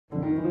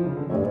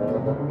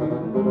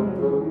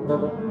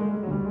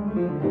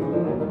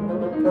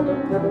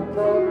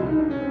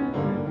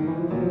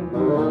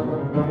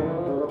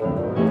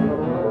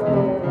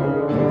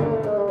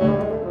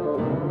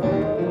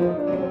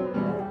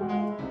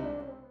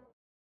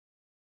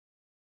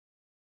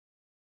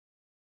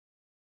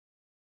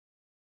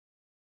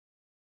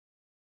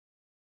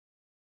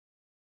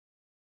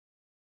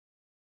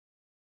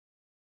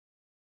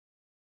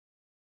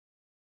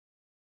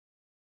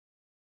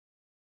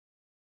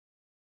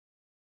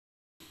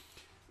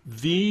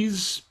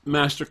These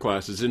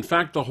masterclasses, in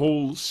fact, the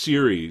whole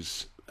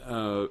series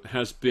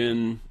has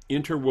been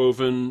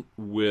interwoven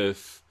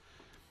with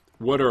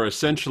what are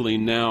essentially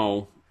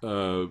now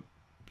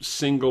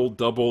single,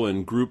 double,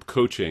 and group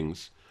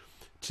coachings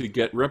to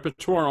get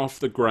repertoire off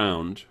the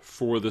ground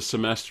for the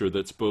semester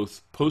that's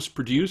both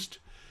post-produced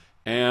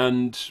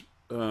and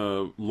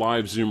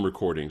live Zoom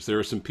recordings. There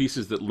are some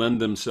pieces that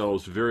lend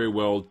themselves very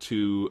well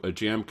to a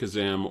Jam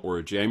Kazam or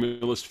a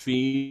Jamulus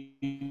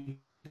feed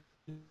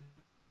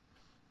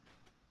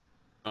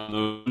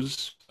on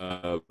those.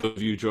 Those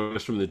of you joining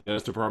us from the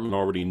jazz department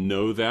already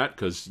know that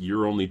because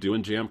you're only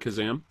doing Jam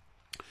Kazam.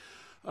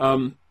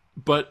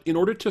 But in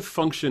order to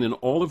function in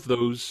all of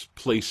those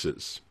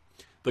places,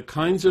 the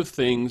kinds of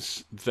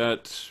things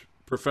that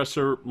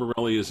Professor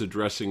Morelli is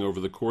addressing over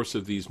the course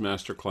of these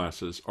master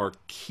classes are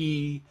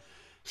key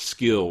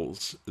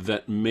skills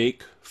that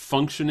make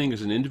functioning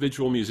as an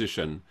individual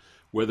musician,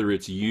 whether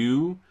it's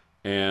you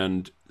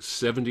and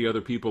 70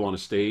 other people on a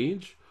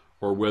stage,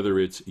 or whether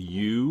it's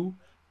you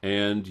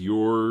and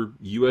your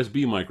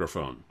USB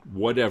microphone,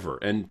 whatever,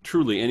 and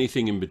truly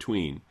anything in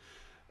between.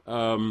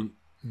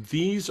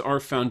 These are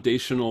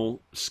foundational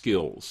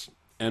skills.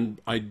 And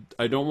I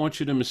don't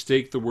want you to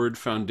mistake the word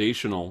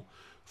foundational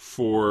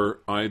for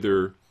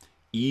either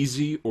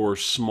easy or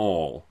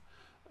small.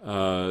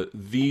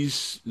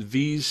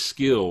 These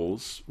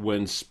skills,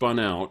 when spun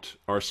out,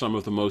 are some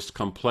of the most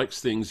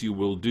complex things you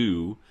will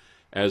do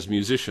as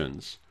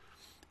musicians.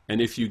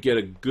 And if you get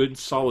a good,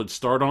 solid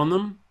start on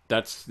them,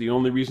 that's the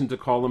only reason to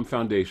call them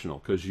foundational,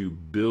 because you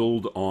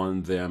build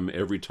on them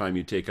every time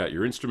you take out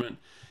your instrument,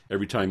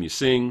 every time you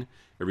sing,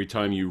 every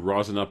time you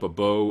rosin up a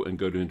bow and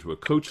go into a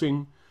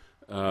coaching.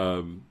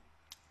 They're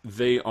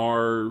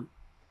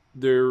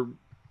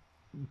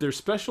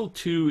special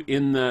too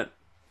in that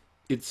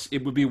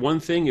it would be one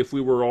thing if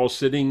we were all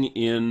sitting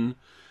in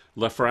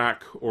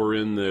Lefrak or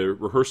in the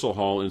rehearsal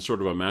hall in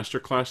sort of a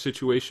masterclass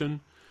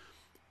situation.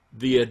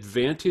 The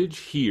advantage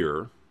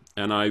here,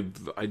 and I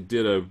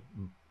did a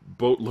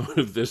boatload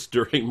of this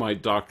during my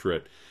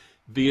doctorate,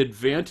 the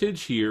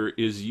advantage here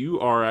is you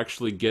are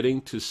actually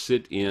getting to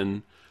sit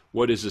in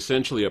what is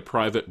essentially a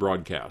private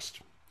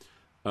broadcast.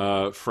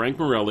 Frank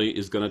Morelli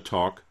is going to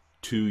talk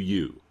to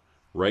you.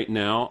 Right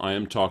now, I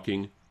am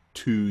talking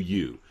to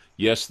you.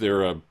 Yes,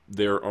 there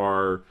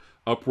are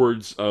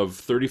upwards of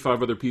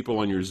 35 other people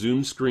on your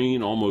Zoom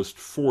screen, almost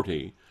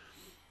 40.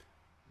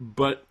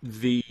 But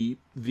the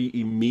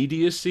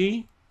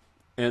immediacy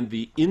and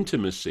the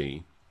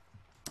intimacy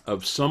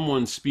of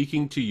someone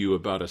speaking to you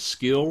about a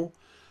skill,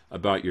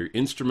 about your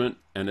instrument,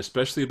 and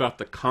especially about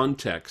the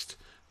context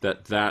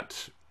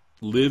that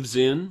lives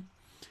in,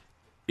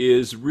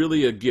 is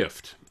really a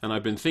gift. And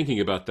I've been thinking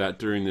about that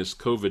during this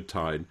COVID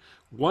tide.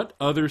 What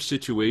other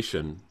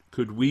situation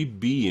could we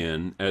be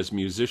in as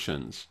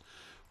musicians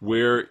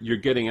where you're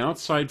getting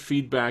outside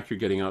feedback, you're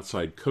getting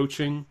outside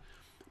coaching,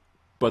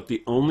 but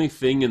the only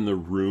thing in the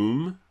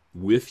room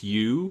with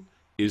you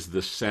is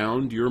the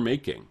sound you're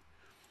making?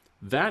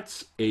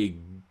 That's a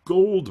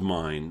gold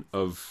mine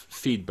of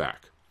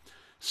feedback.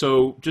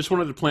 So just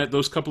wanted to plant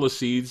those couple of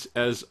seeds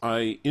as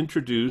I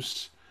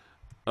introduce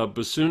a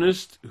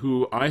bassoonist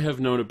who I have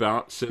known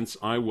about since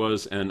I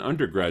was an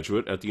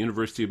undergraduate at the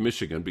University of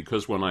Michigan,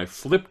 because when I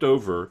flipped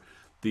over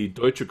the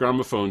Deutsche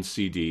Grammophon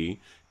CD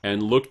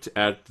and looked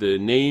at the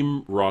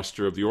name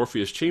roster of the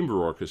Orpheus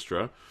Chamber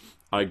Orchestra,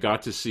 I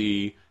got to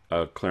see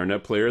a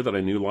clarinet player that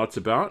I knew lots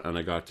about, and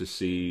I got to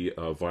see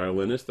a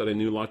violinist that I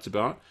knew lots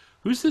about.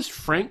 Who's this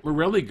Frank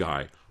Morelli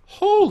guy?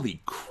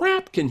 Holy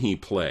crap, can he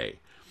play?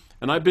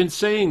 And I've been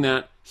saying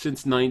that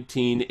since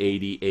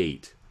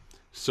 1988.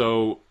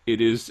 So it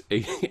is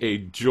a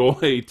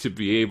joy to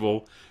be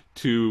able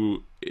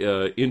to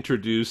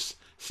introduce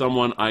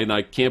someone, and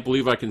I can't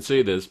believe I can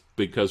say this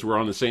because we're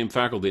on the same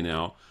faculty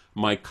now,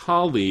 my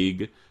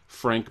colleague,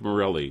 Frank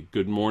Morelli.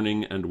 Good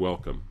morning and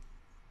welcome.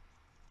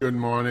 Good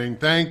morning.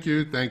 Thank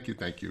you, thank you,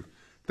 thank you.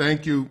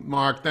 Thank you,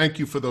 Mark. Thank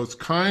you for those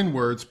kind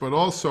words, but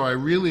also I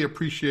really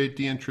appreciate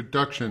the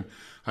introduction.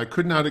 I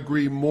could not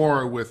agree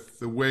more with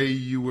the way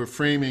you were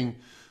framing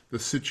the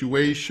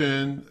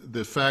situation,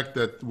 the fact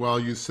that while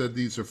you said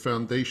these are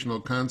foundational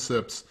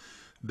concepts,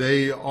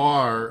 they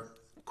are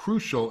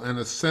crucial and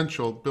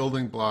essential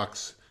building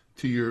blocks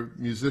to your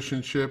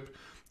musicianship,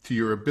 to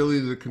your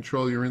ability to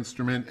control your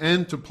instrument,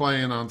 and to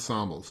play in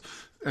ensembles.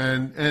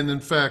 And in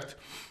fact,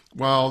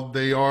 while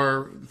they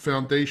are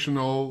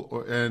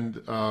foundational,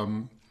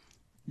 and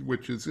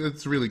which is,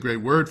 it's a really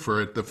great word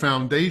for it, the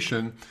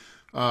foundation,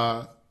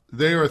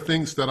 they are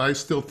things that I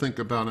still think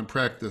about and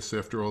practice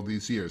after all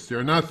these years.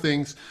 They're not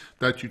things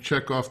that you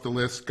check off the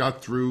list,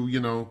 got through,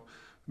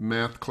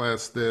 math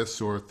class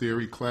this or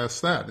theory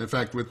class that. In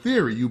fact, with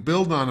theory, you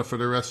build on it for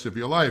the rest of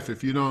your life.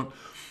 If you don't,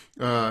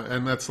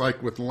 and that's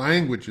like with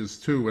languages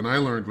too. When I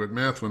learned with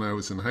math when I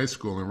was in high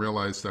school and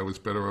realized I was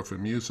better off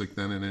in music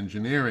than in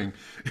engineering,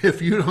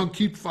 if you don't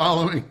keep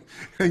following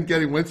and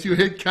getting, once you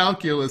hit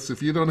calculus,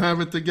 if you don't have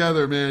it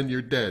together, man,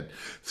 you're dead.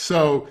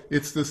 So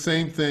it's the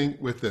same thing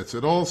with this.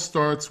 It all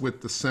starts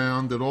with the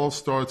sound. It all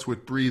starts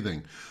with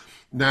breathing.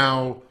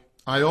 Now,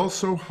 I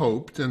also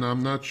hoped, and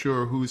I'm not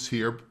sure who's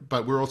here,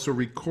 but we're also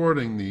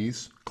recording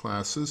these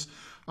classes.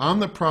 I'm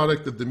the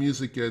product of the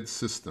music ed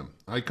system.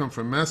 I come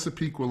from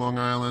Massapequa, Long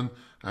Island.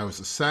 I was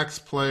a sax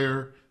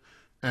player,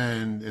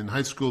 and in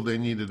high school they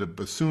needed a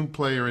bassoon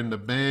player in the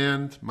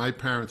band. My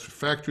parents were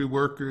factory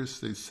workers.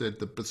 They said,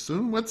 "The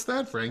bassoon? What's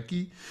that,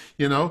 Frankie?"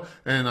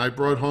 And I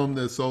brought home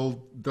this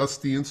old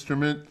dusty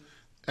instrument,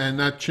 and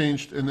that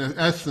changed, in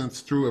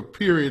essence, through a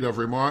period of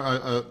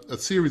a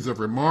series of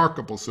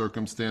remarkable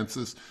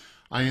circumstances.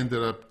 I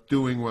ended up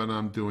doing what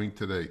I'm doing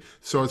today.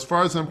 So as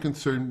far as I'm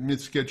concerned,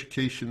 music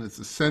education is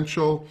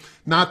essential,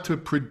 not to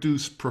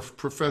produce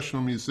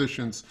professional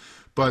musicians,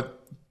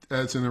 but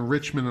as an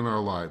enrichment in our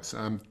lives.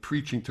 I'm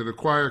preaching to the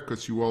choir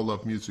because you all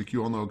love music.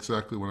 You all know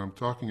exactly what I'm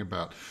talking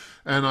about.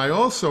 And I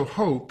also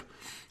hope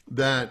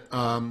that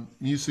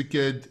music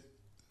ed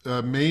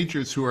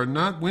majors who are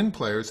not wind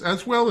players,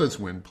 as well as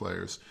wind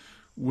players,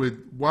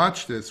 would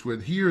watch this,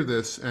 would hear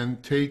this,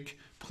 and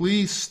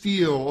please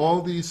steal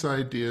all these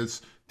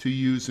ideas to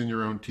use in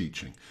your own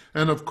teaching.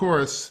 And of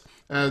course,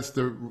 as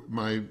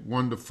my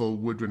wonderful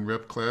woodwind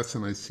rep class,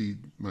 and I see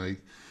my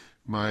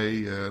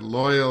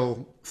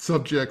loyal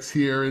subjects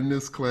here in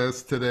this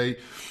class today,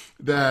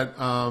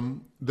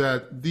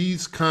 that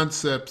these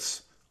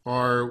concepts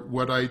are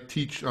what I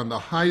teach on the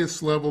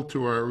highest level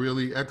to our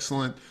really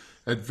excellent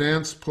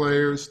advanced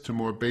players, to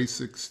more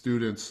basic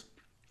students.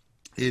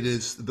 It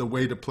is the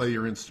way to play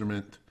your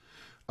instrument.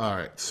 All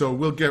right, so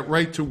we'll get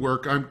right to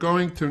work. I'm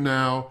going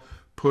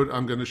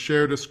to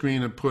share the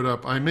screen and put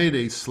up, I made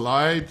a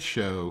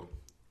slideshow.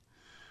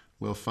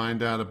 We'll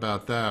find out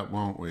about that,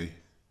 won't we?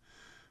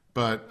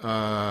 But,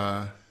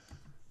 a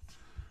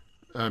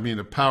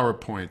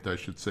PowerPoint, I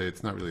should say.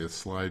 It's not really a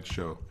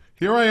slideshow.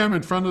 Here I am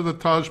in front of the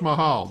Taj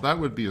Mahal. That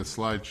would be a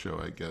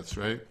slideshow, I guess,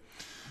 right?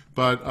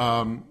 But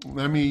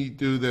let me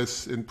do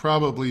this in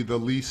probably the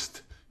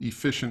least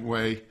efficient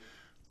way,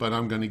 but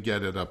I'm going to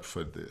get it up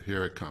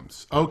here it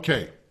comes.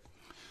 Okay,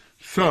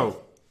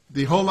 so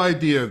the whole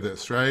idea of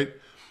this, right?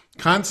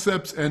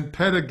 Concepts and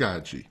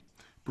pedagogy,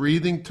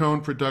 breathing,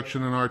 tone,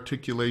 production, and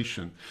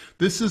articulation.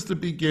 This is the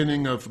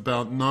beginning of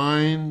about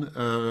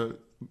 9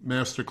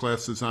 master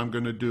classes I'm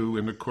going to do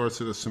in the course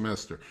of the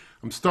semester.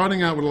 I'm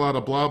starting out with a lot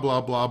of blah,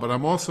 blah, blah, but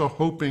I'm also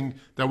hoping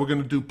that we're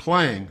going to do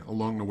playing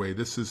along the way.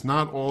 This is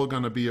not all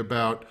going to be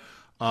about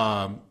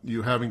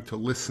you having to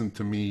listen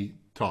to me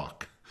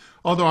talk.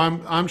 Although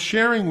I'm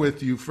sharing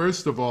with you,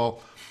 first of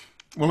all,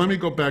 well, let me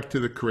go back to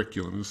the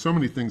curriculum. There's so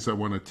many things I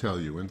want to tell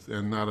you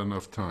and not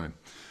enough time.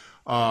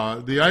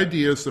 The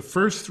idea is the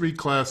first 3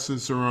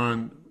 classes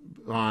are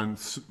on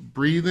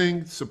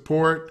breathing,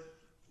 support,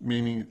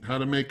 meaning how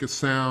to make a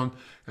sound,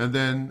 and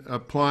then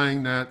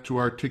applying that to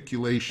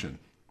articulation.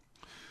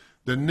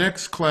 The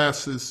next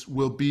classes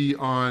will be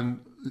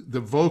on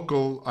the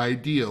vocal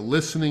idea,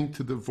 listening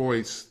to the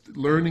voice,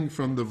 learning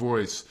from the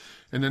voice,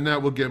 and then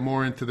that will get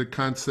more into the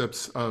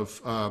concepts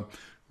of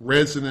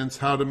resonance,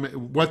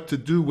 what to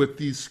do with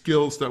these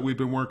skills that we've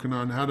been working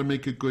on, how to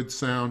make a good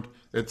sound,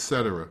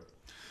 etc.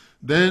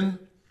 Then,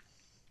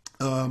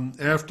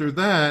 after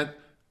that,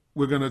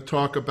 we're going to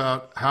talk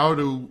about how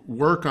to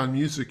work on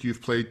music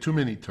you've played too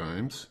many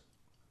times,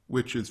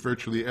 which is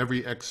virtually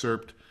every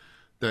excerpt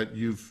that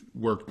you've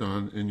worked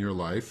on in your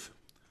life,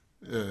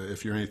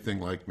 if you're anything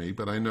like me,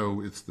 but I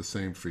know it's the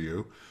same for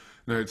you.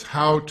 Now, it's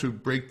how to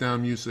break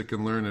down music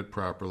and learn it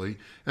properly.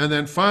 And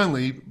then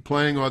finally,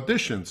 playing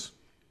auditions.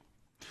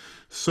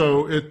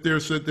 So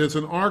there's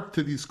an arc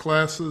to these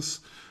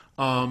classes.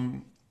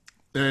 And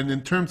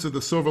in terms of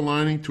the silver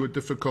lining to a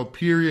difficult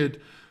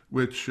period,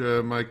 which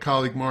my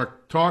colleague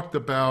Mark talked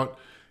about,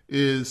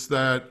 is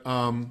that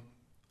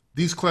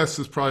these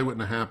classes probably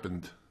wouldn't have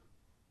happened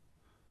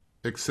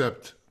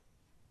except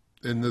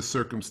in this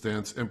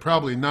circumstance, and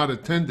probably not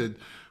attended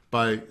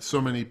by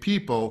so many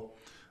people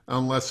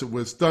unless it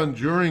was done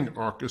during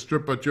orchestra.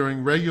 But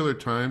during regular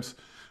times,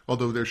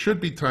 although there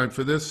should be time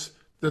for this,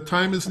 the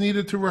time is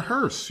needed to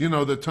rehearse.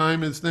 The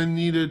time is then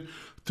needed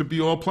to be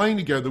all playing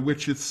together,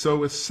 which is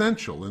so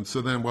essential. And so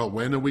then, well,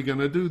 when are we going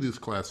to do these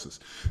classes?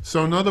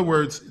 So in other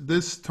words,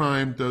 this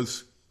time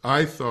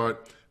I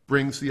thought,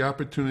 brings the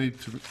opportunity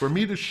for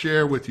me to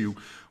share with you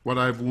what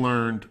I've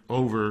learned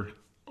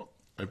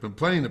I've been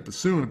playing the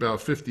bassoon about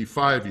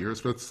 55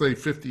 years, let's say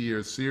 50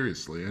 years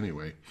seriously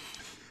anyway.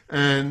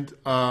 And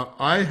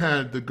I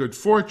had the good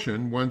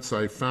fortune, once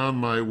I found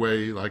my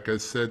way, like I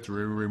said,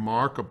 through a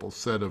remarkable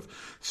set of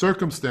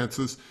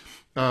circumstances,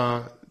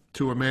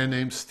 to a man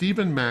named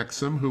Stephen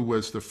Maxim, who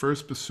was the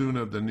first bassoon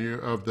of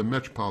the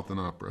Metropolitan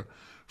Opera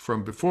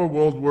from before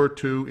World War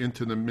II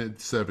into the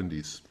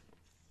mid-70s.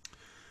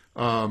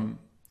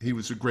 He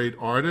was a great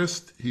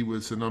artist. He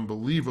was an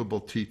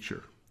unbelievable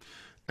teacher.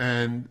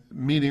 And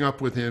meeting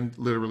up with him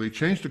literally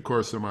changed the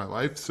course of my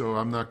life, so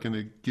I'm not going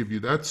to give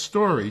you that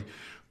story.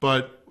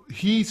 But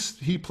he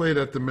played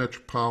at the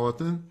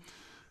Metropolitan,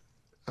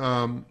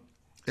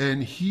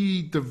 and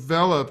he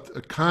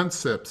developed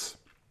concepts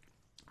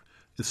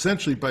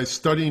essentially by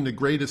studying the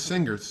greatest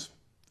singers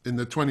in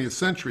the 20th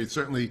century,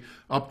 certainly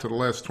up to the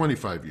last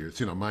 25 years,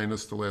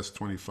 minus the last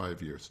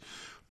 25 years.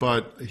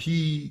 But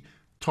he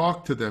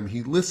talked to them,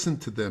 he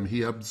listened to them,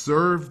 he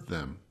observed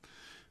them.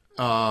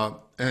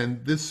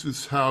 And this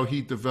is how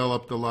he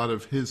developed a lot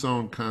of his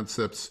own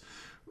concepts.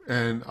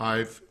 And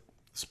I've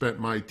spent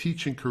my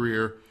teaching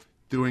career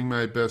doing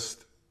my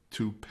best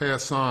to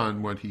pass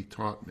on what he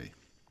taught me.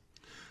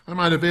 I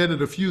might have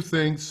added a few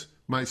things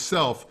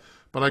myself,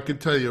 but I can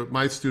tell you,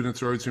 my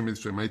students are always going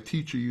to be, my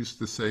teacher used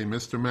to say,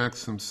 Mr.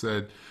 Maxim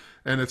said,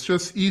 and it's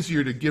just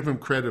easier to give him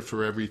credit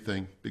for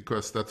everything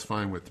because that's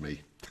fine with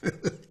me,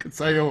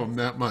 because I owe him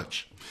that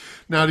much.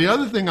 Now, the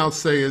other thing I'll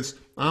say is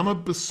I'm a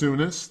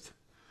bassoonist.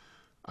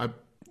 I've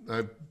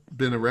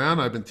been around.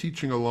 I've been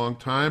teaching a long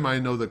time. I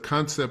know the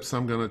concepts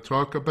I'm going to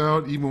talk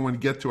about, even when we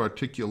get to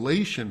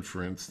articulation,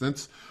 for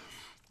instance.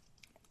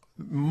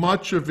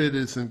 Much of it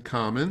is in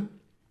common.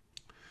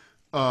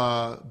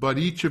 But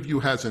each of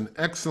you has an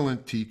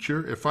excellent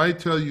teacher. If I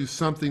tell you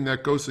something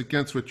that goes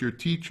against what your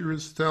teacher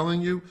is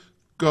telling you,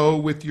 go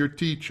with your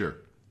teacher.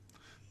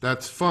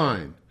 That's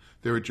fine.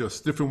 There are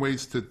just different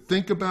ways to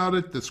think about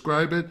it,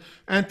 describe it,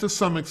 and to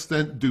some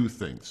extent do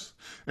things.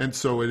 And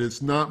so it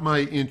is not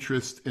my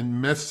interest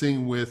in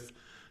messing with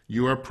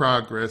your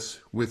progress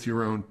with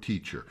your own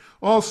teacher.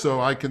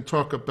 Also, I can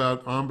talk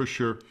about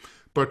embouchure,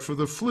 but for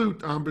the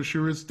flute,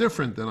 embouchure is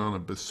different than on a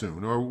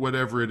bassoon or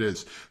whatever it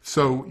is.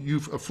 So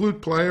a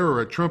flute player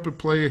or a trumpet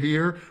player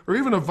here, or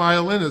even a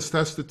violinist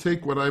has to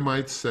take what I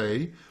might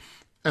say,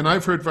 and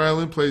I've heard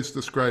violin players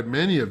describe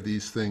many of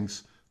these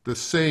things the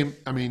same,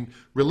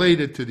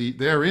 related to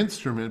their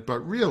instrument, but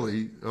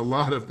really a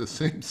lot of the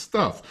same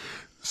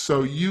stuff.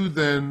 So you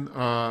then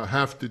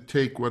have to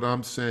take what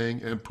I'm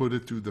saying and put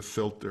it through the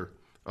filter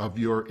of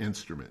your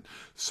instrument.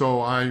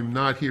 So I'm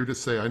not here to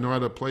say I know how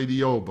to play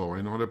the oboe,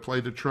 I know how to play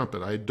the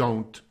trumpet. I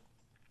don't.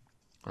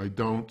 I'm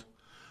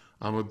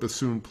a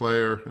bassoon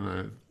player,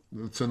 and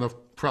it's enough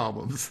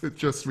problems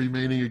just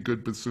remaining a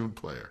good bassoon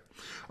player.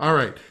 All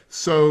right,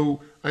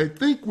 so I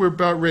think we're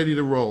about ready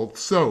to roll.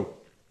 So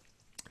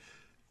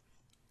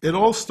it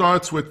all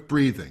starts with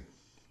breathing.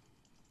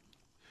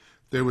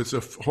 There was a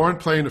horn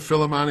player in the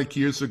Philharmonic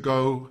years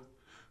ago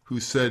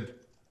who said,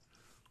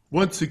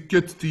 once it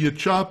gets to your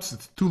chops,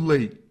 it's too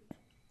late.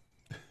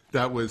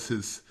 That was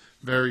his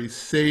very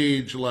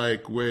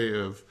sage-like way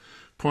of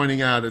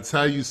pointing out it's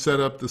how you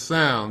set up the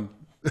sound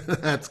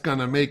that's going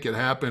to make it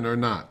happen or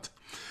not.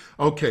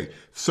 Okay,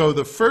 so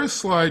the first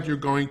slide you're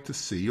going to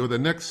see, or the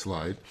next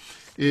slide,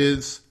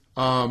 is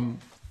a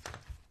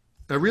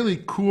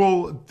really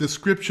cool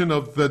description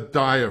of the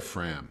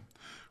diaphragm.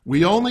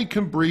 We only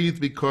can breathe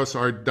because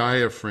our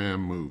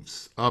diaphragm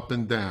moves up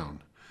and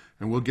down,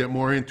 and we'll get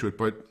more into it,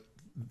 but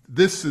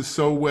this is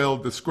so well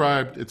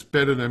described, it's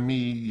better than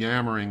me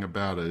yammering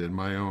about it in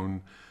my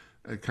own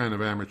kind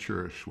of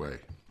amateurish way.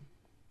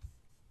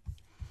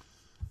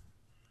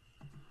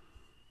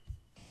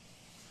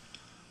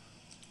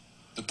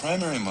 The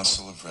primary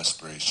muscle of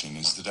respiration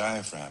is the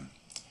diaphragm.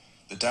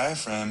 The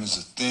diaphragm is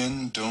a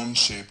thin,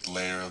 dome-shaped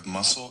layer of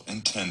muscle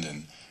and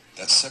tendon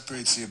that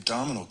separates the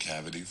abdominal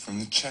cavity from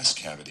the chest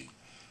cavity.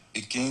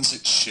 It gains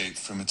its shape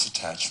from its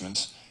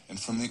attachments and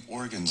from the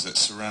organs that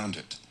surround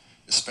it,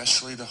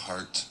 especially the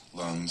heart,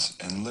 lungs,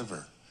 and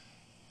liver.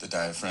 The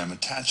diaphragm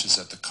attaches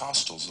at the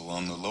costals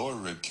along the lower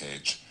rib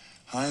cage,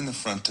 high in the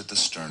front at the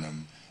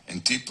sternum,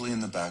 and deeply in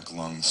the back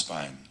along the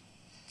spine.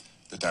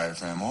 The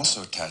diaphragm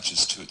also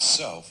attaches to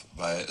itself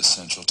via a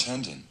central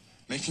tendon,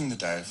 making the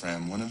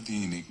diaphragm one of the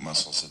unique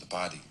muscles of the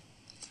body.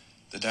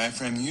 The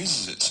diaphragm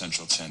uses its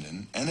central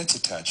tendon and its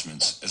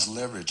attachments as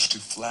leverage to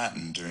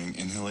flatten during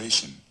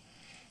inhalation.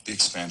 The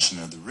expansion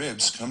of the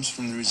ribs comes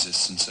from the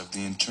resistance of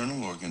the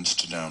internal organs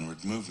to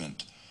downward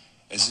movement.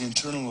 As the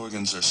internal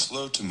organs are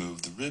slow to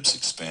move, the ribs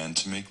expand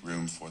to make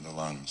room for the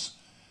lungs.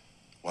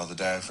 While the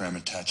diaphragm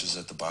attaches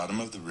at the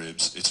bottom of the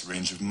ribs, its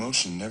range of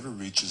motion never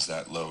reaches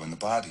that low in the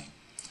body.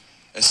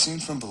 As seen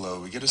from below,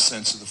 we get a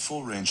sense of the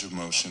full range of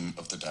motion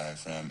of the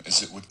diaphragm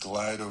as it would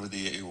glide over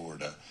the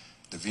aorta,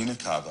 the vena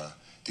cava,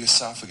 the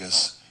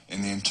esophagus,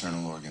 and the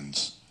internal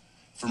organs.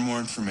 For more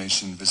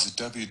information, visit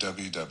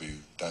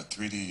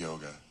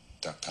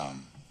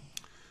www.3dyoga.com.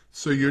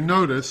 So you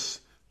notice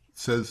it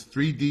says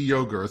 3D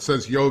yoga, or it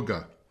says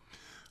yoga,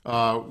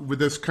 with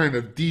this kind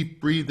of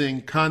deep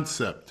breathing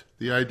concept,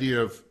 the idea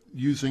of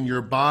using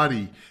your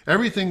body.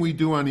 Everything we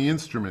do on the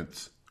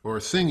instruments, or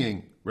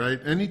singing,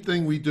 right?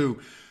 Anything we do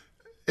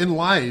in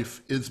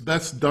life is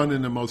best done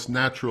in the most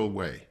natural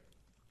way,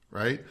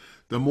 right?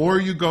 The more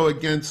you go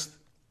against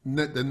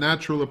the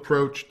natural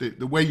approach,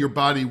 the way your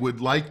body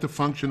would like to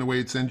function, the way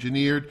it's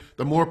engineered,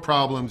 the more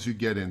problems you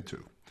get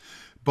into,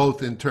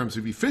 both in terms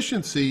of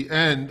efficiency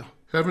and,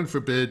 heaven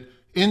forbid,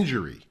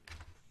 injury,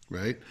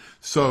 right?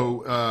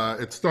 So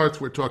it starts,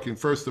 we're talking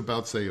first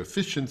about, say,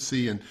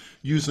 efficiency and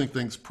using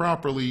things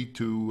properly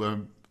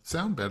to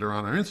sound better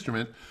on our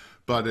instrument,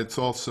 but it's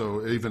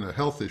also even a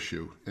health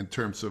issue in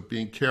terms of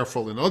being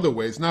careful in other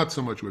ways, not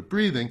so much with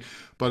breathing,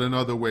 but in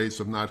other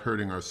ways of not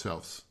hurting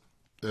ourselves.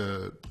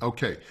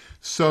 Okay,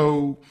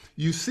 so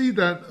you see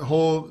that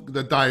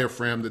the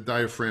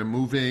diaphragm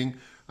moving.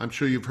 I'm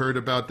sure you've heard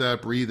about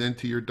that. Breathe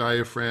into your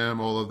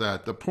diaphragm, all of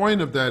that. The point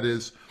of that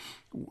is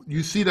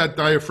you see that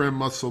diaphragm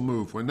muscle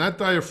move. When that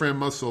diaphragm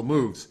muscle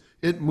moves,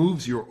 it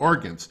moves your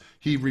organs.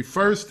 He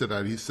refers to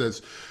that. He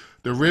says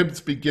the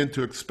ribs begin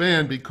to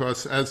expand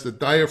because as the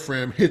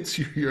diaphragm hits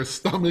your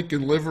stomach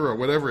and liver or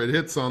whatever it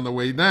hits on the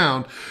way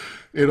down,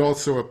 it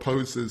also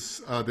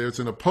opposes, there's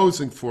an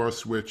opposing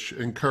force which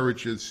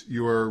encourages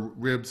your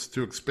ribs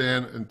to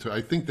expand and to,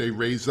 I think they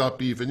raise up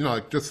even,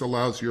 it just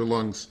allows your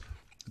lungs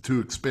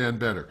to expand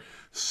better.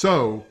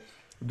 So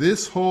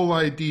this whole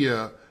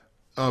idea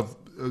of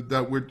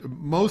that we're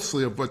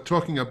mostly of what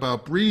talking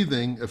about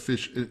breathing,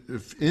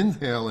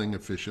 inhaling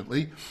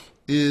efficiently,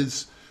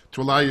 is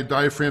to allow your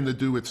diaphragm to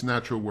do its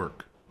natural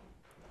work.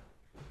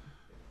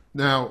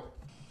 Now,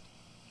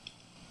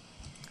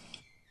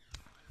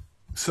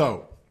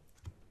 so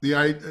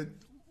this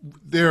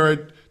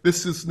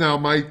is now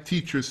my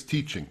teacher's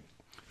teaching.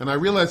 And I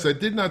realize I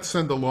did not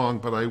send along,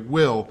 but I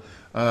will,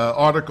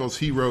 articles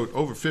he wrote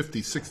over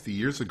 50, 60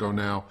 years ago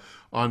now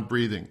on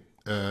breathing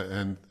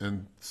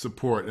and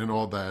support and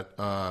all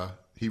that.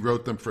 He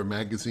wrote them for a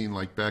magazine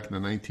like back in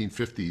the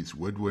 1950s,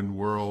 Woodwind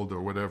World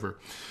or whatever.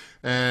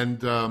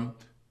 And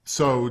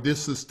so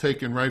this is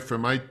taken right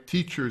from my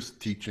teacher's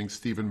teaching,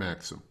 Stephen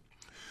Maxim.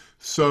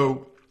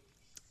 So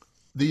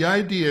the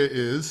idea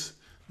is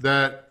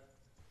that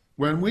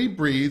when we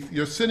breathe,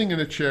 you're sitting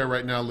in a chair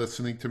right now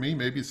listening to me.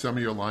 Maybe some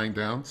of you are lying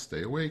down.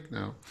 Stay awake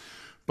now.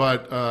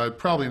 But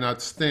probably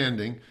not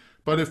standing.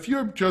 But if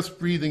you're just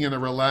breathing in a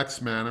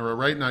relaxed manner, or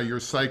right now you're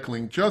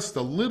cycling just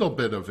a little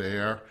bit of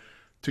air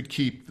to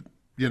keep,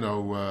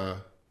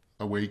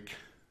 awake,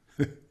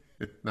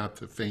 not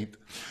to faint.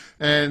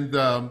 And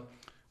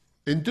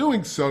in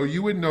doing so,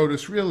 you would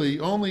notice really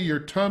only your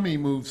tummy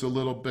moves a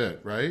little bit,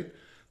 right?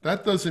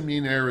 That doesn't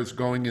mean air is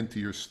going into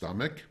your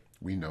stomach.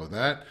 We know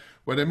that.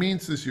 What it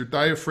means is your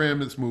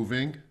diaphragm is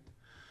moving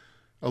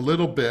a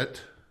little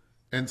bit,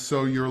 and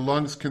so your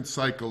lungs can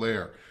cycle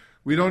air.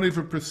 We don't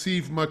even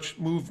perceive much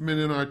movement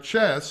in our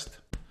chest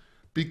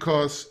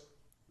because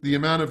the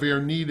amount of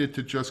air needed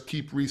to just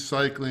keep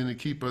recycling and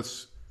keep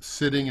us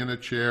sitting in a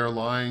chair,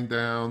 lying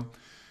down,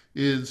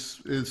 is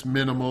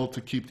minimal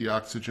to keep the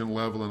oxygen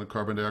level and the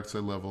carbon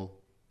dioxide level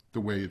the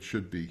way it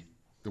should be,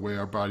 the way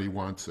our body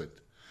wants it.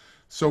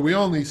 So we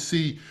only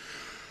see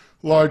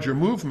larger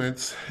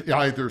movements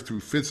either through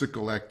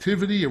physical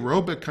activity,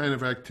 aerobic kind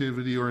of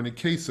activity, or in the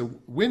case of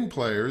wind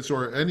players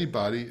or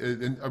anybody,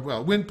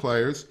 wind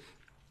players,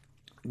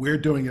 we're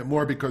doing it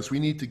more because we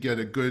need to get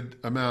a good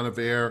amount of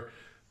air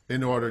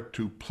in order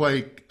to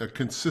play a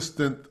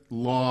consistent,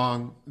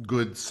 long,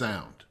 good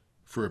sound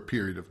for a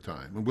period of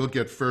time. And we'll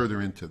get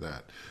further into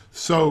that.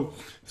 So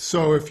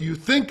if you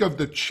think of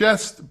the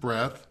chest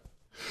breath,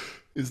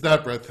 is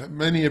that breath.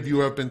 Many of you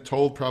have been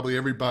told, probably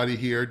everybody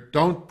here,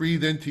 don't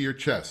breathe into your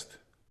chest,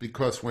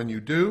 because when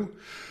you do,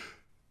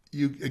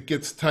 it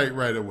gets tight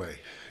right away.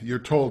 You're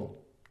told,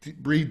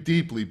 breathe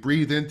deeply,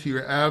 breathe into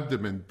your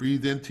abdomen,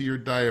 breathe into your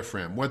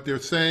diaphragm. What they're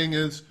saying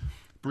is,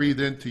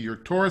 breathe into your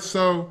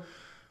torso,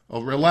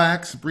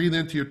 relax, breathe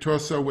into your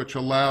torso, which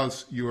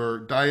allows your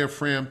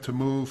diaphragm to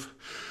move,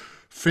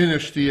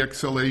 finish the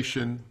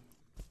exhalation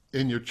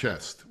in your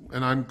chest.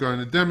 And I'm going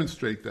to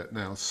demonstrate that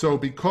now. So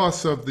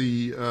because of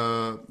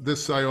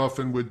this I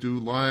often would do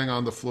lying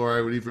on the floor.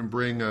 I would even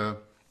bring a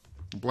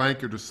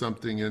blanket or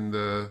something in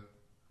the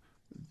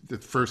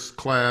first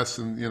class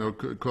and,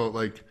 call it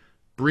like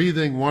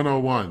breathing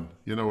 101,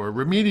 or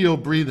remedial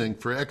breathing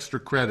for extra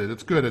credit.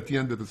 It's good at the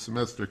end of the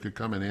semester. It could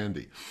come in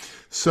handy.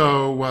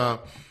 So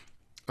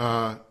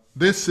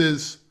this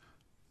is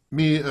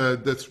me.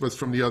 This was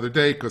from the other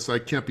day because I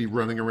can't be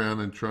running around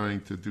and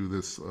trying to do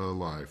this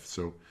live.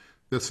 So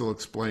this will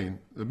explain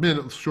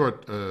a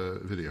short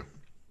video.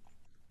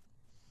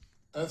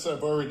 As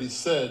I've already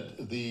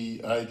said,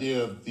 the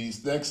idea of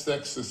these next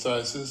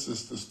exercises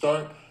is to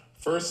start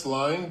first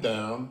lying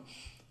down,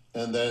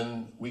 and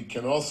then we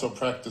can also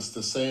practice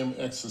the same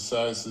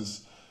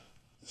exercises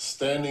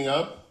standing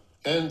up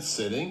and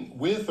sitting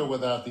with or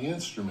without the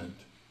instrument,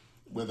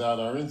 without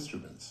our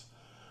instruments.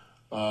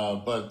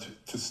 But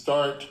to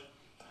start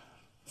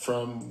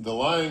from the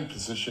lying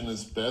position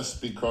is best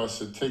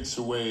because it takes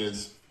away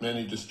as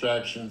many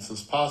distractions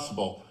as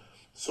possible.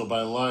 So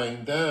by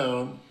lying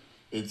down,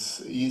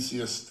 it's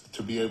easiest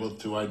to be able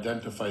to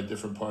identify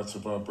different parts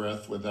of our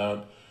breath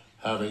without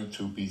having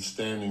to be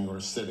standing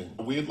or sitting.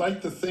 We'd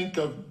like to think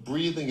of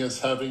breathing as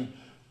having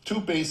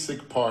two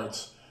basic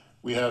parts.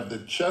 We have the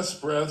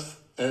chest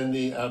breath and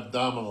the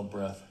abdominal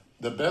breath.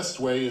 The best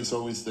way is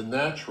always the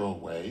natural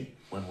way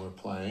when we're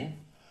playing,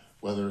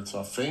 whether it's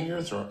our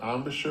fingers, our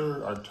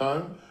embouchure, our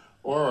tongue,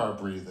 or our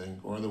breathing,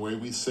 or the way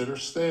we sit or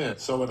stand.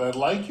 So what I'd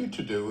like you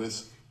to do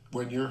is,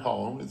 when you're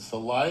home, is to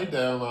lie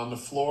down on the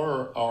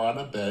floor or on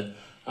a bed.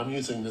 I'm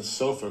using this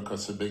sofa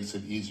because it makes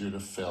it easier to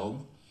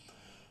film.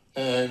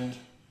 And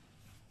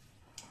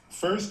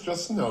first,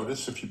 just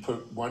notice if you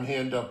put one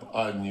hand up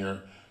on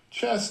your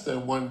chest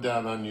and one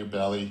down on your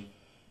belly,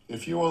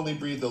 if you only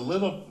breathe a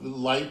little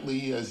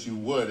lightly as you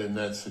would in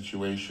that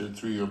situation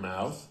through your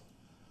mouth,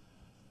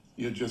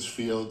 you just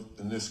feel,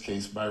 in this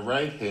case, my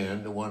right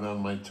hand, the one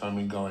on my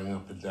tummy, going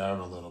up and down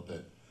a little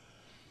bit.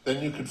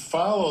 Then you could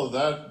follow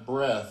that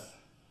breath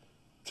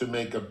to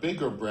make a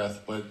bigger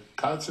breath, but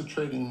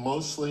concentrating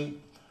mostly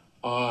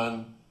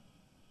on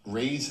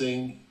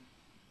raising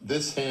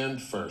this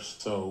hand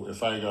first. So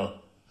if I go,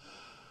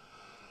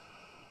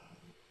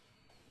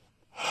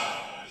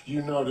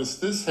 you notice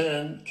this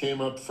hand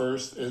came up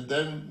first, and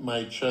then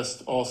my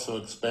chest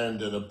also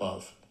expanded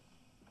above.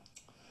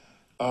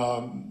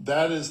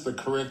 That is the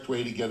correct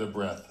way to get a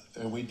breath.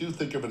 And we do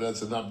think of it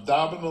as an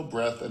abdominal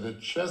breath and a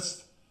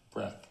chest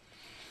breath.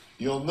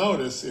 You'll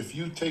notice if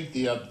you take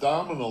the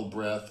abdominal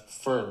breath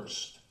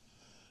first,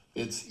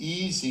 it's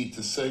easy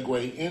to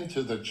segue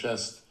into the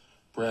chest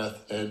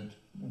breath and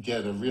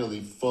get a really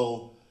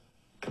full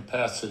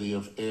capacity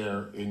of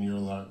air in your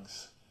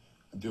lungs.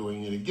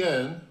 Doing it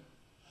again.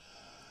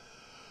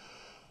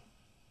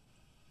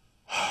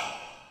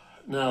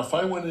 Now, if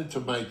I went into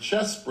my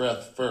chest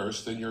breath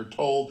first, and you're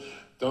told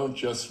don't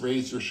just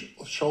raise your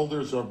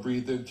shoulders or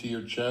breathe into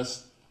your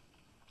chest,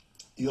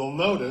 you'll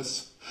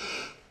notice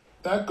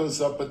that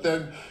goes up, but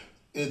then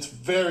it's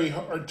very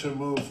hard to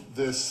move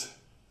this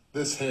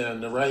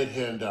hand, the right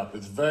hand up.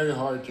 It's very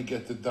hard to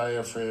get the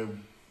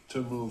diaphragm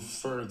to move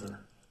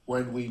further.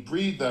 When we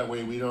breathe that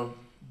way, we don't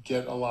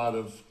get a lot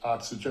of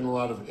oxygen, a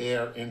lot of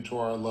air into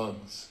our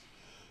lungs.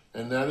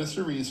 And that is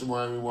the reason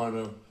why we want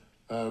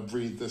to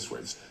breathe this way.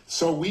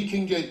 So we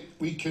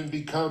can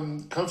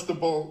become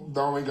comfortable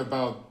knowing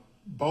about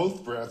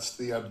both breaths,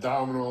 the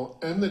abdominal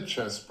and the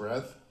chest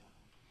breath.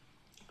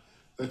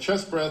 The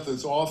chest breath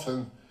is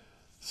often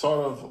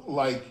sort of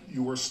like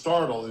you were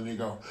startled and you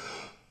go,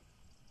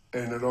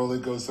 and it only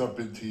goes up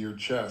into your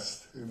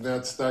chest. And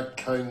that's that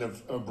kind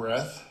of a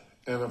breath.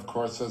 And of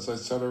course, as I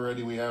said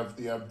already, we have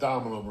the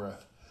abdominal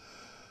breath.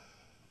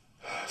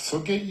 So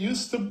get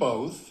used to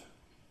both,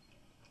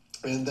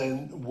 and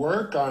then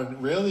work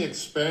on really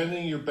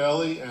expanding your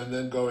belly and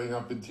then going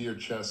up into your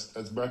chest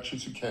as much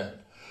as you can.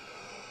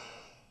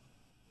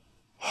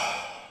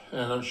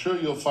 And I'm sure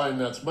you'll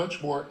find that's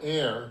much more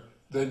air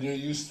than you're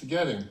used to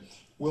getting.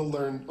 We'll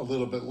learn a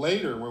little bit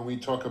later when we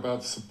talk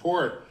about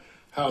support,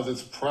 how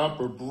this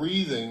proper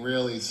breathing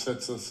really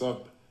sets us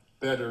up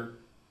better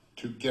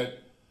to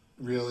get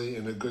really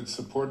in a good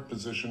support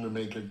position to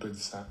make a good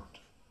sound.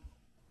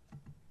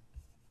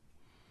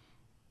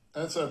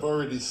 As I've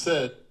already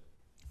said.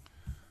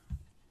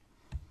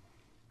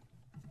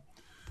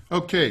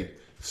 Okay,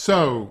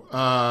 so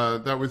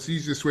that was the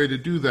easiest way to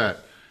do that.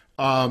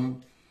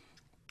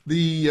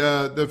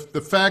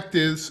 The fact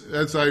is,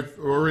 as I've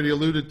already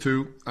alluded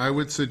to, I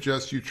would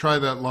suggest you try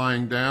that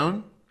lying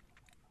down.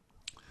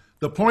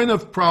 The point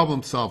of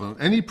problem solving,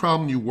 any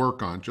problem you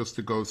work on, just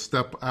to go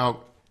step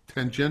out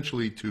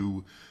tangentially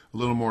to a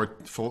little more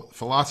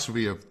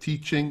philosophy of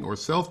teaching or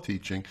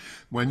self-teaching,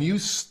 when you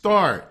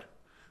start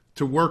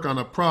to work on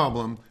a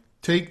problem,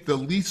 take the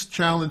least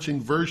challenging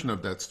version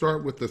of that.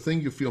 Start with the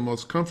thing you feel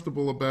most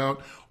comfortable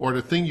about, or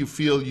the thing you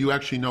feel you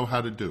actually know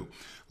how to do.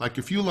 Like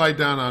if you lie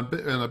down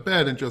on a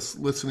bed and just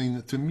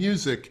listening to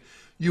music,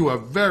 you are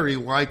very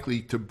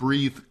likely to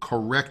breathe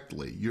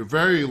correctly. You're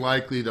very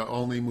likely to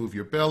only move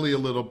your belly a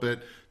little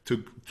bit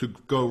to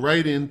go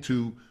right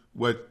into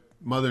what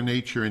Mother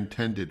Nature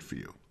intended for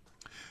you.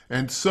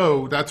 And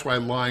so that's why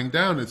lying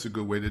down is a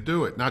good way to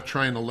do it. Not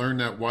trying to learn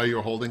that while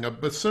you're holding a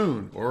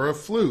bassoon or a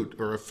flute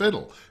or a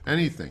fiddle,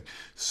 anything.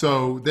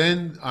 So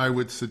then I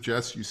would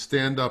suggest you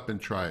stand up and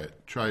try it.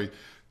 Try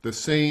the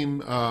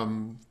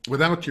same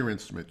without your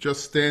instrument,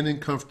 just standing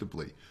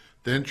comfortably.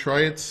 Then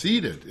try it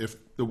seated if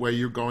the way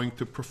you're going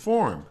to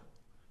perform.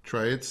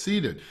 Try it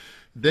seated.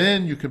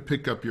 Then you can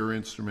pick up your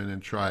instrument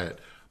and try it.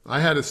 I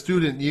had a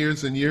student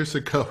years and years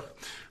ago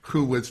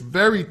who was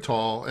very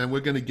tall, and we're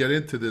going to get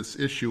into this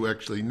issue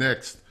actually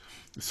next.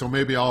 So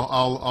maybe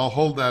I'll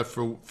hold that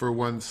for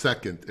 1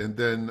 second, and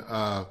then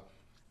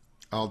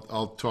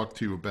I'll talk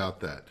to you about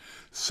that.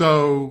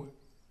 So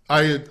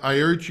I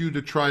urge you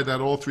to try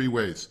that all 3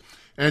 ways.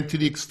 And to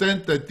the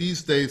extent that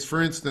these days,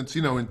 for instance,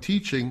 in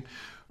teaching,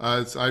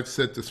 as I've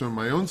said to some of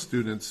my own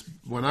students,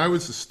 when I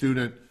was a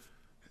student,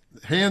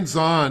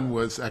 hands-on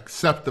was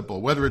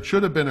acceptable. Whether it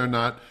should have been or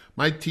not,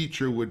 my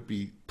teacher would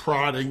be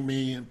prodding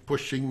me and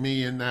pushing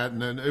me in that,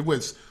 and then it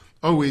was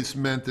always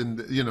meant in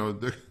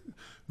the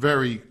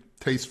very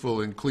tasteful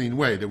and clean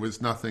way. There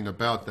was nothing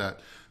about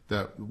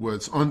that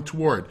was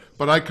untoward.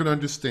 But I could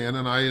understand,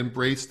 and I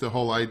embraced the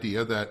whole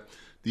idea that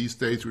These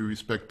days we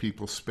respect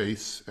people's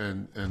space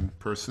and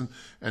person,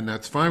 and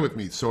that's fine with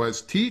me. So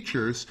as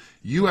teachers,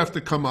 you have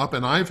to come up,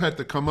 and I've had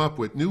to come up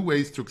with new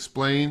ways to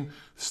explain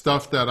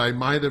stuff that I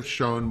might have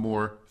shown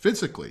more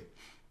physically,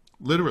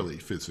 literally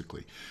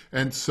physically.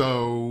 And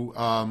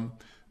so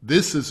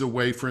this is a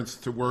way, for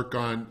instance, to work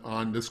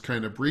on this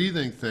kind of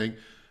breathing thing,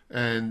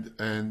 and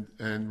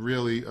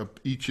really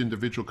each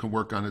individual can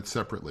work on it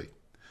separately.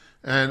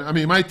 And I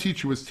mean, my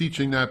teacher was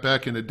teaching that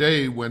back in the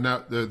day when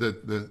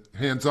the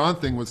hands-on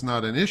thing was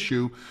not an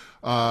issue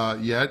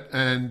yet,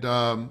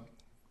 and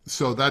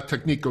so that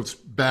technique goes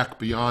back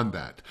beyond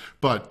that,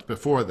 but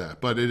before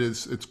that. But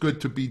it's good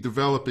to be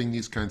developing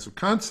these kinds of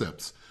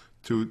concepts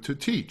to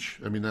teach.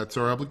 I mean, that's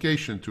our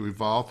obligation, to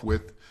evolve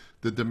with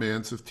the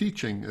demands of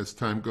teaching as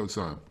time goes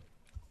on.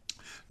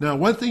 Now,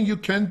 one thing you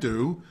can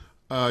do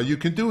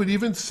it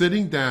even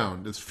sitting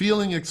down. There's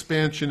feeling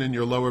expansion in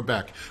your lower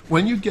back.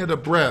 When you get a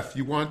breath,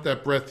 you want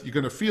that breath, you're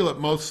going to feel it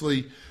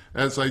mostly,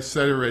 as I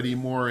said already,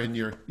 more in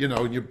your,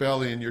 in your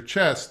belly and your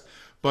chest.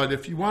 But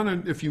if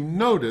you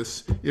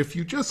notice, if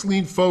you just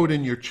lean forward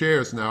in your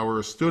chairs now,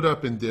 or stood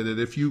up and did it,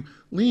 if you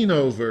lean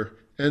over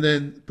and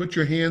then put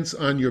your hands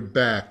on your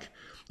back,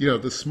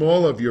 the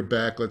small of your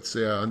back, let's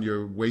say on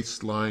your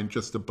waistline,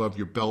 just above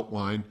your belt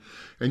line,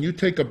 and you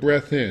take a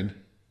breath in,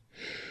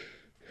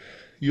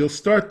 you'll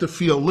start to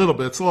feel a little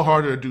bit. It's a little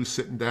harder to do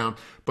sitting down,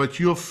 but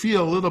you'll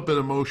feel a little bit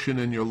of motion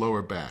in your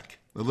lower back,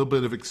 a little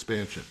bit of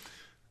expansion.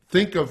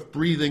 Think of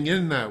breathing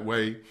in that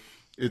way.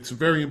 It's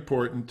very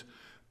important,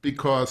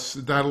 because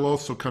that'll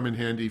also come in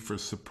handy for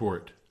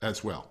support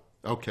as well.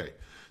 Okay,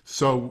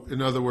 so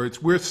in other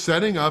words, we're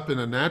setting up in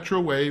a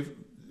natural way,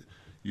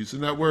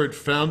 using that word,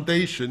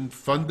 foundation,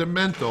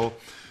 fundamental.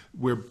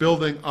 We're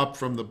building up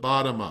from the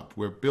bottom up.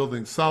 We're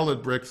building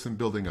solid bricks and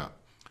building up.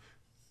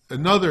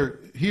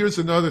 Here's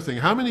another thing.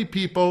 How many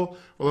people,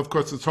 well, of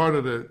course, it's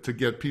harder to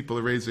get people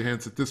to raise their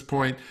hands at this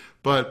point,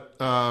 but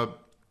how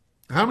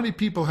many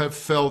people have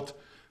felt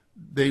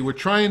they were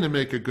trying to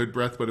make a good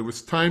breath, but it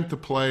was time to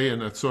play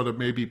in a sort of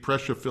maybe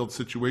pressure-filled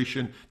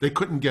situation, they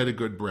couldn't get a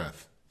good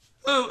breath?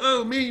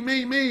 Oh,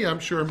 me, I'm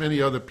sure many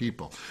other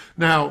people.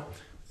 Now,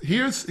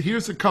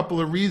 here's a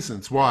couple of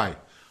reasons why.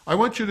 I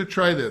want you to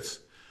try this.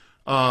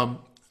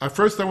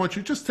 First, I want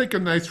you to just take a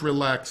nice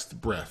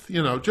relaxed breath,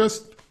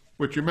 just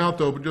with your mouth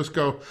open, just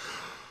go,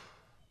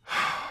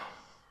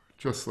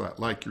 just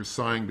like you're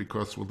sighing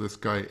because, will this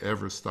guy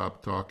ever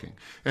stop talking?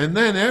 And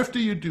then after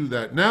you do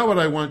that, now what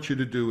I want you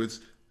to do is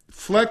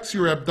flex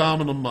your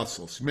abdominal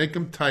muscles. Make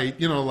them tight,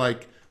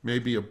 like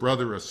maybe a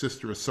brother or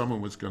sister or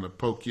someone was going to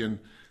poke you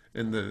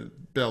in the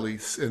belly,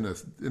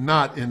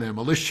 not in a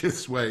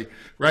malicious way,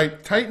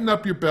 right? Tighten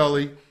up your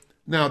belly.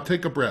 Now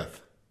take a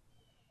breath,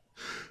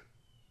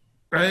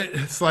 right?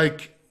 It's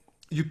like,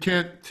 you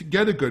can't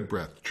get a good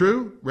breath.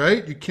 True,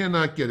 right? You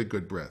cannot get a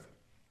good breath.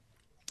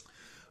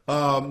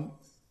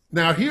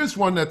 Now, here's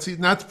one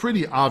that's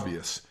pretty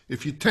obvious.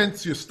 If you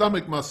tense your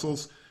stomach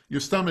muscles, your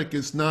stomach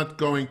is not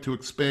going to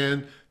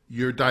expand.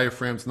 Your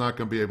diaphragm's not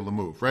going to be able to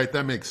move, right?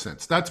 That makes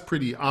sense. That's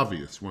pretty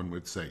obvious, one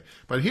would say.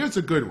 But here's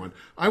a good one.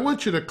 I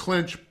want you to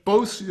clench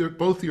both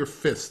your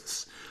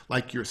fists,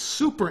 like you're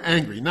super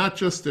angry, not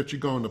just that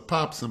you're going to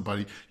pop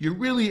somebody. You're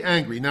really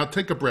angry. Now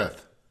take a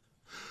breath.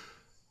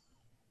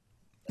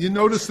 You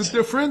notice the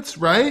difference,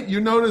 right? You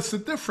notice the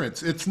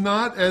difference. It's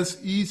not as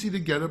easy to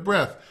get a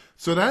breath.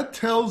 So that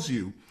tells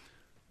you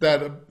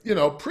that,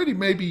 pretty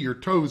maybe your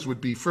toes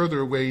would be further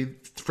away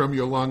from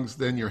your lungs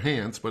than your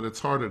hands, but it's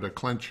harder to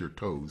clench your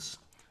toes.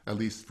 At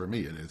least for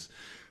me it is.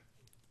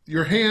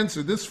 Your hands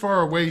are this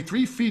far away,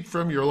 3 feet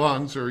from your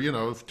lungs, or,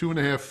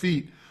 2.5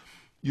 feet.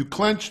 You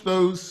clench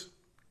those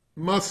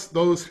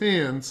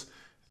hands,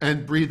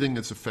 and breathing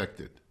is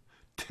affected.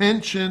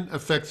 Tension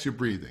affects your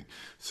breathing.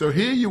 So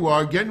here you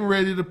are getting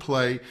ready to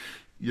play.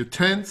 You're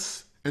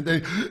tense, and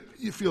then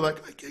you feel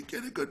like, I can't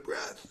get a good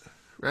breath,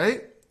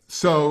 right?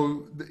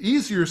 So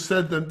easier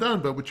said than done,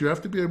 but what you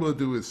have to be able to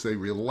do is say,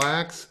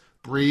 relax,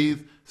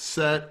 breathe,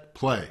 set,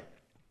 play,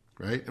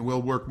 right? And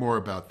we'll work more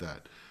about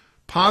that.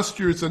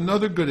 Posture is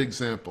another good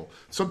example.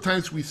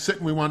 Sometimes we sit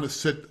and we want to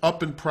sit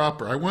up and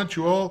proper. I want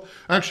you all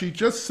actually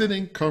just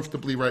sitting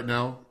comfortably right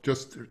now,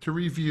 just to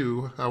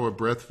review how a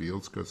breath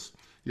feels, because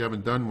you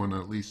haven't done one in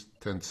at least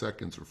 10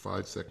 seconds or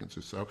 5 seconds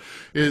or so,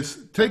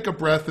 is take a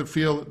breath and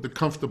feel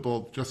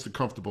just a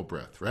comfortable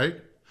breath,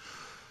 right?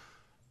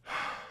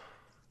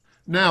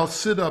 Now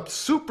sit up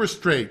super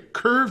straight,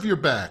 curve your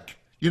back,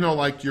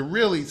 like you're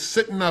really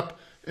sitting up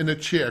in a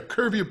chair.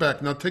 Curve your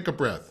back. Now take a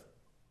breath.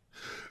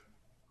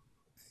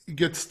 You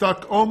get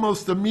stuck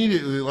almost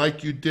immediately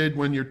like you did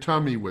when your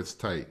tummy was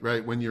tight,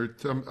 right? When your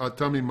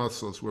tummy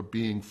muscles were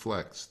being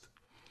flexed.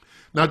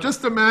 Now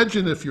just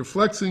imagine if you're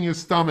flexing your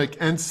stomach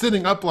and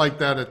sitting up like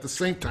that at the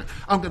same time.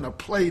 I'm going to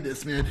play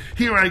this, man.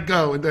 Here I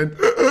go. And then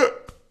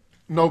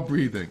no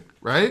breathing,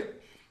 right?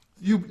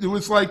 It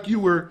was like you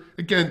were,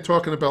 again,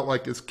 talking about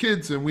like as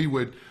kids, and we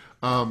would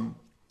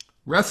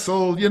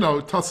wrestle,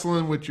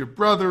 tussling with your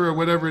brother or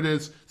whatever it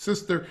is,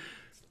 sister.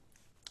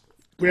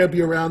 grab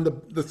you around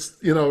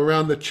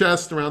around the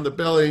chest, around the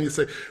belly, and you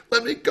say,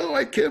 "Let me go,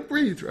 I can't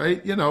breathe,"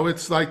 right?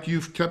 It's like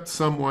you've kept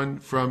someone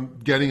from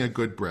getting a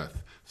good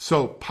breath.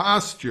 So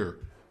posture,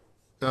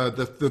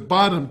 the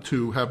bottom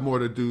two have more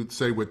to do,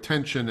 say, with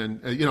tension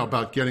and,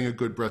 about getting a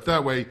good breath.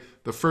 That way,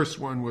 the first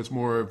one was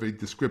more of a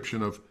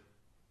description of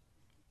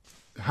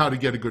how to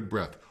get a good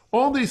breath.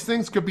 All these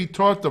things could be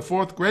taught to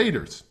fourth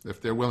graders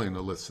if they're willing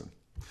to listen.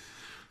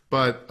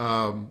 But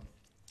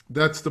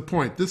that's the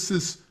point. This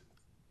is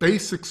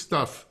basic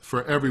stuff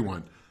for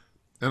everyone.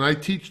 And I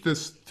teach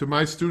this to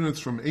my students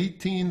from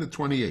 18 to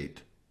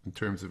 28 in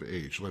terms of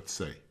age, let's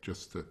say.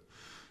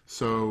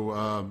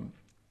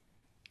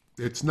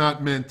 It's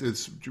not meant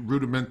as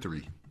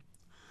rudimentary.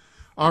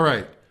 All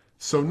right,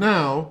 so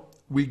now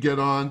we get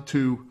on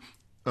to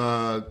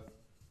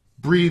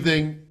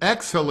breathing,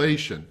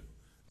 exhalation.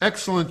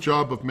 Excellent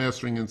job of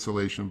mastering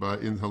inhalation, by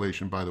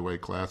the way,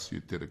 class. You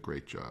did a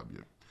great job.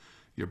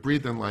 You're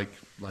breathing like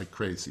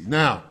crazy.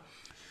 Now,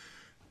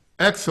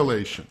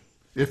 exhalation.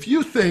 If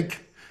you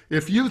think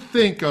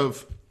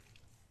of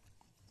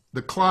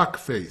the clock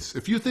face,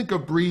 if you think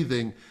of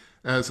breathing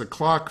as a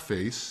clock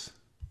face,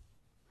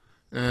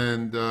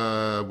 and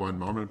one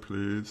moment,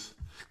 please,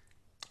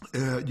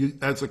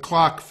 as a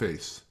clock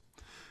face,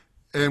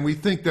 and we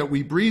think that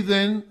we breathe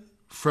in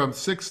from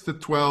 6 to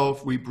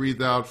 12, we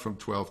breathe out from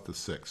 12 to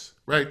 6,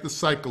 right? The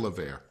cycle of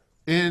air,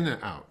 in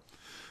and out.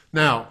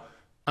 Now,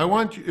 I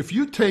want you, if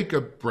you take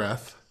a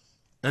breath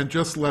and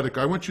just let it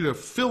go, I want you to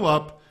fill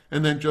up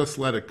and then just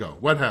let it go.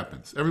 What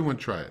happens? Everyone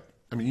try it.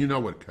 I mean, you know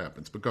what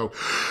happens, but go.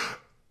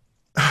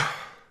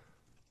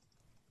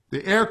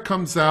 The air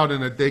comes out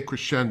in a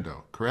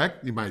decrescendo,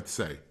 correct? You might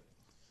say.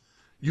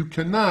 You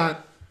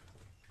cannot,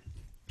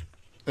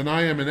 and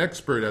I am an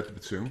expert at the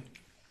bassoon,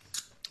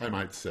 I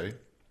might say,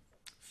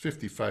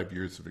 55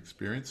 years of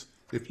experience.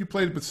 If you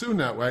play the bassoon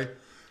that way,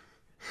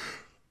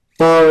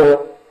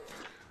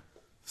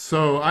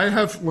 so I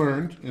have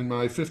learned in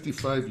my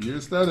 55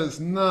 years that is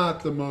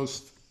not the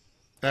most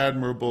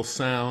admirable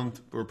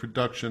sound or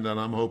production that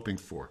I'm hoping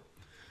for.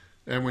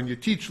 And when you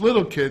teach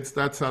little kids,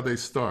 that's how they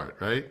start,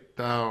 right?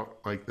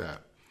 Like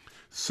that.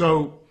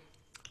 So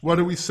what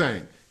are we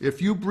saying?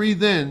 If you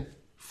breathe in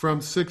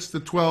from 6 to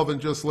 12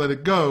 and just let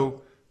it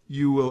go,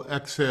 you will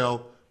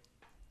exhale.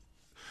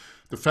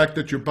 The fact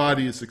that your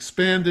body is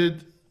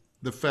expanded,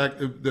 the fact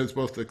that there's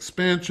both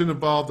expansion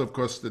involved, of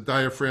course, the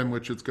diaphragm,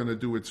 which is going to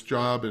do its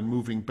job in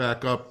moving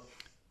back up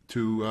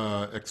to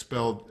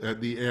expel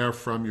the air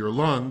from your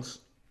lungs,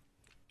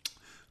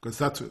 because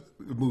that's what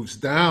it moves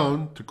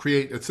down to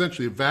create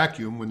essentially a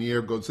vacuum when the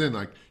air goes in.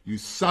 Like you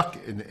suck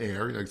in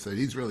air. Like I say,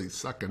 he's really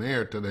sucking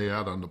air today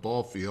out on the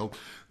ball field.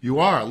 You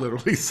are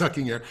literally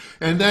sucking air.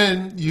 And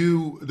then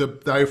the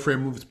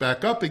diaphragm moves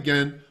back up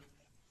again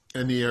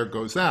and the air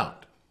goes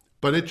out.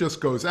 But it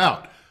just goes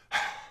out.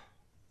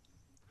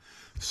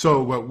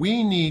 So what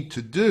we need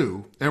to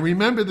do, and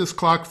remember this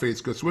clock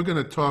face, because we're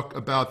going to talk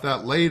about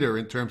that later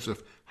in terms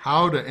of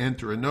how to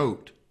enter a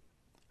note.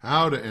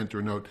 How to enter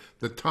a note,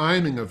 the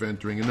timing of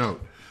entering a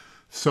note.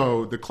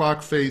 So the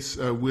clock face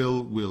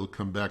will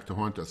come back to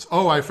haunt us.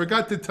 Oh, I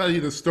forgot to tell you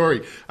the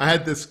story. I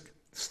had this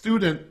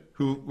student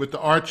who, with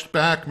the arched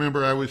back,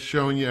 remember I was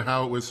showing you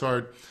how it was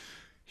hard.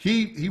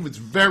 He was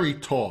very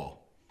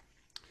tall.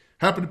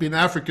 Happened to be an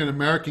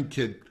African-American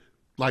kid,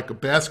 like a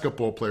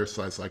basketball player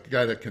size, like a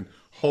guy that can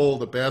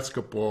hold a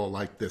basketball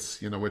like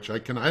this, which I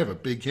have a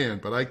big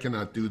hand, but I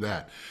cannot do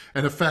that.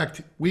 And in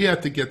fact, we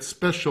had to get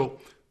special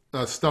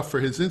stuff for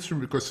his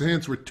instrument because his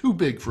hands were too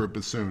big for a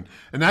bassoon.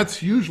 And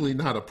that's usually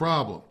not a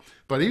problem.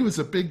 But he was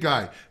a big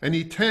guy. And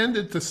he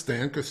tended to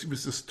stand, because he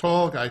was this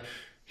tall guy,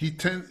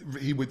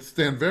 he would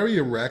stand very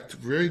erect,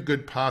 very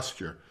good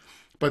posture.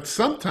 But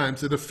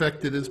sometimes it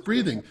affected his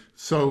breathing.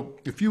 So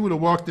if you would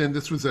have walked in,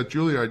 this was at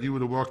Juilliard, you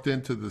would have walked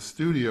into the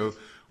studio,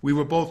 we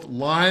were both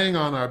lying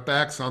on our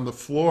backs on the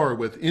floor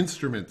with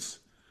instruments,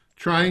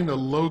 trying to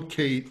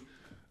locate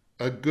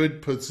a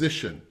good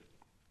position.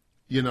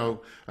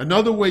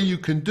 Another way you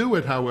can do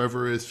it,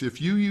 however, is if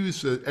you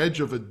use the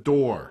edge of a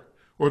door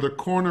or the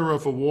corner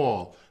of a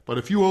wall. But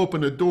if you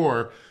open a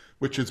door,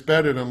 which is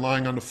better than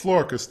lying on the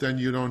floor, because then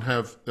you don't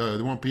have,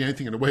 there won't be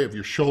anything in the way of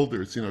your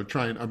shoulders,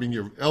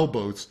 your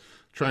elbows.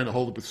 Trying to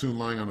hold a bassoon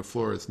lying on the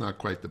floor is not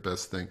quite the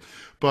best thing.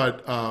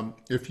 But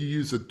if you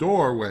use a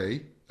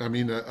doorway,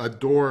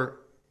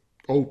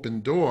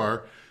 open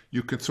door,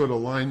 you can sort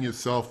of line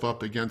yourself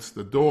up against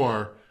the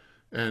door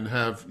and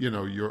have,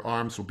 your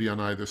arms will be on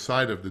either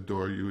side of the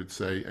door, you would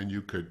say, and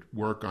you could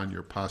work on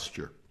your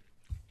posture.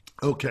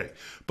 Okay,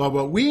 but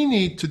what we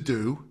need to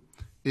do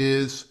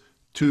is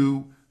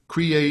to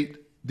create,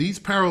 these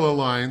parallel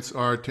lines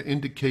are to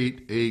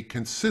indicate a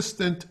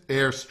consistent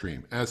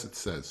airstream, as it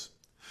says.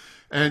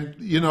 And,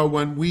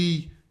 when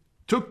we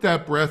took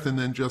that breath and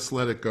then just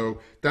let it go,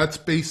 that's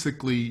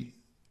basically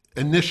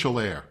initial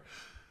air.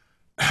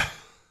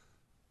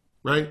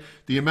 Right?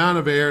 The amount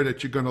of air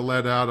that you're going to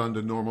let out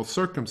under normal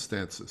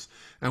circumstances.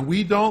 And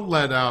we don't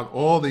let out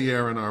all the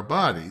air in our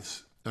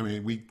bodies. I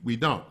mean, we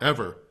don't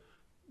ever.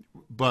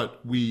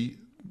 But we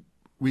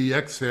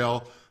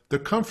exhale the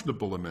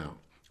comfortable amount.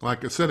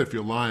 Like I said, if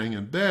you're lying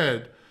in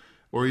bed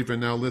or even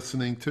now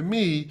listening to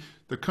me,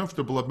 the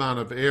comfortable amount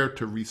of air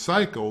to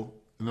recycle,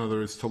 in other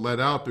words, to let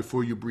out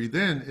before you breathe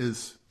in,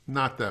 is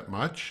not that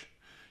much.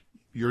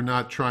 You're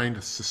not trying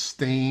to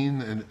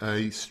sustain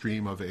a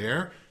stream of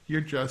air.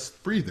 You're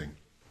just breathing.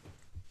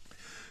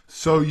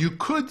 So you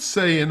could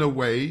say, in a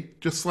way,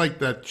 just like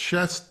that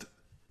chest,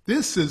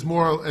 this is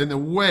more, in a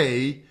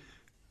way,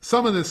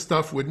 some of this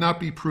stuff would not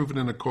be proven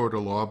in a court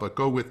of law, but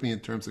go with me in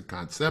terms of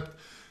concept.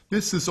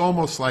 This is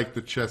almost like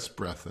the chest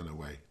breath in a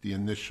way, the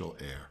initial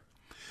air.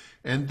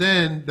 And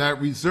then that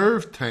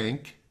reserve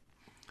tank,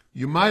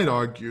 you might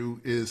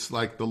argue, is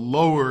like the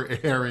lower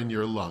air in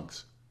your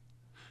lungs.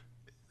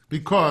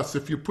 Because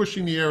if you're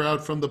pushing the air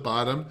out from the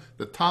bottom,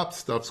 the top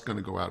stuff's going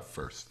to go out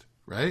first,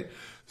 right?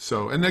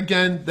 So, and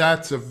again,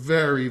 that's a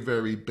very,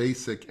 very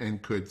basic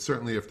and could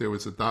certainly, if there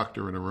was a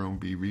doctor in a room,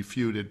 be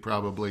refuted,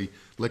 probably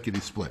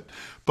lickety-split.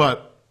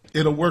 But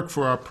it'll work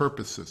for our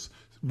purposes.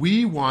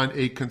 We want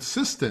a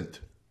consistent,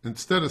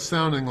 instead of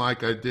sounding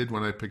like I did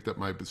when I picked up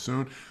my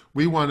bassoon,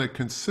 we want a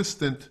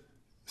consistent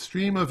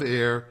stream of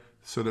air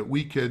so that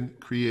we can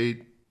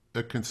create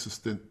a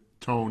consistent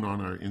tone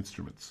on our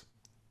instruments.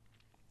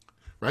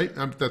 Right?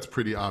 That's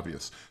pretty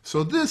obvious.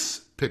 So this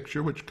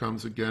picture, which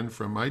comes again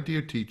from my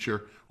dear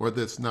teacher, or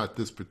this, not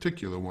this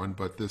particular one,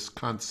 but this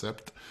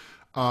concept,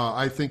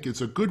 I think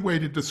is a good way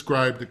to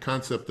describe the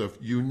concept of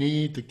you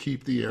need to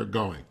keep the air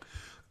going.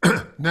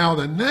 Now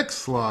the next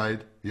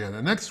slide,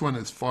 the next one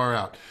is far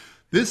out.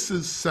 This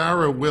is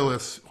Sarah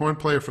Willis, horn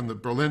player from the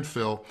Berlin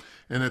Phil,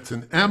 and it's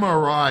an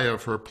MRI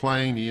of her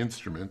playing the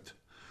instrument.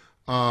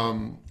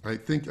 I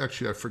think,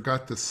 actually, I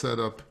forgot to set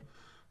up,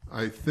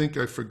 I think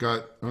I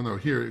forgot, oh no,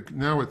 here,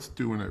 now it's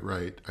doing it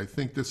right. I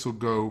think this will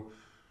go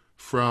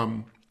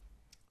from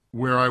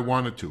where I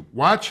wanted to.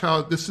 Watch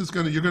how this is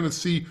going to, you're going to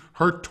see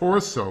her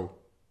torso,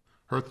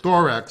 her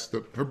thorax,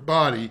 her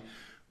body,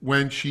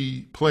 when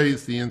she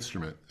plays the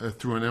instrument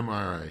through an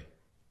MRI.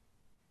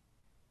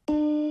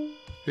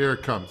 Here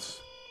it comes.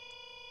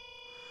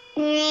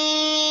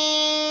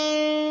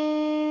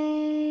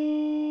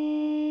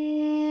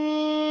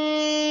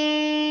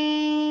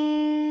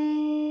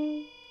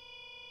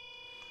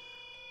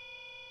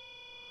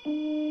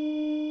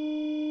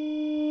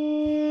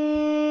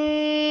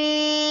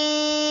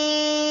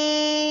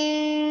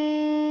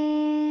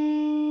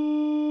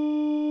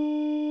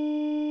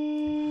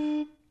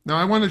 Now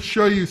I want to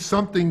show you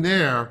something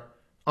there.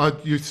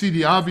 You see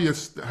the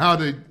obvious,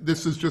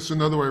 this is just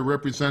another way of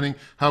representing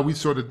how we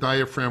saw the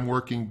diaphragm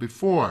working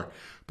before.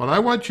 But I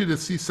want you to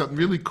see something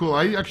really cool.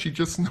 I actually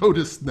just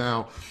noticed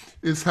now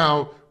is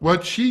how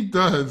what she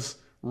does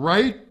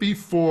right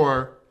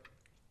before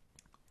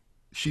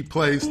she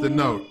plays the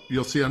note.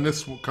 You'll see on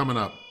this coming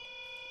up.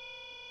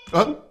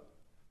 Oh,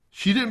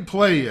 she didn't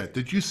play yet.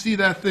 Did you see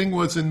that thing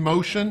was in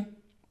motion?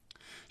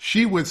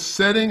 She was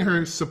setting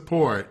her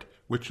support,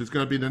 which is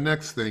going to be the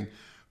next thing,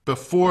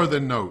 before the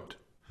note.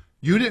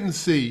 You didn't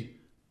see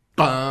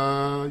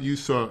ba, you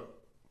saw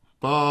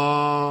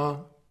ba,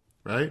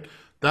 right?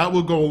 That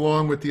will go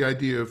along with the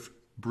idea of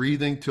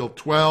breathing till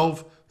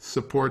 12,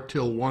 support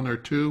till 1 or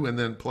 2, and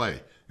then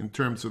play in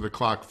terms of the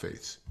clock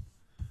face,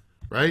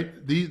 right?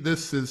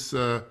 This is,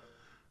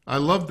 I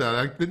love that.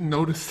 I didn't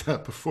notice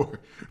that before,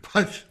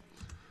 but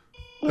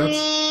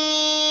that's...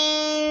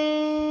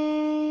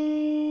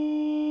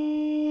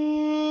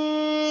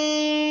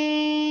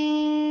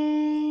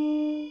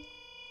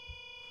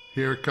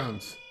 Here it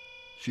comes.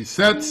 She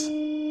sets,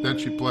 then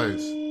she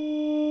plays.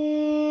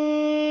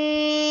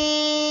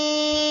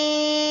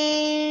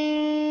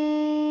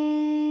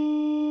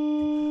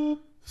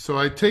 So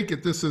I take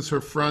it this is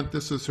her front,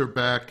 this is her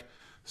back.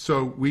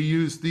 So we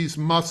use these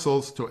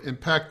muscles to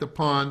impact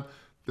upon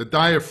the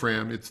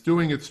diaphragm. It's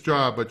doing its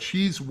job, but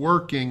she's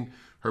working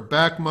her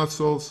back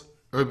muscles,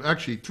 or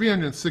actually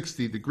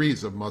 360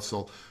 degrees of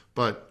muscle,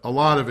 but a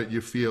lot of it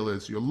you feel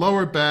is your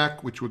lower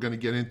back, which we're going to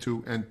get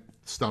into, and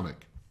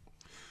stomach.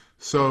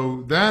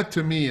 So that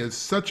to me is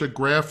such a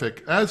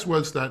graphic, as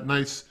was that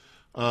nice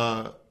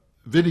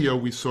video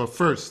we saw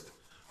first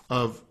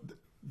of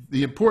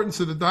the importance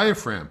of the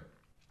diaphragm.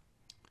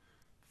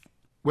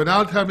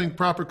 Without having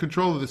proper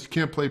control of this, you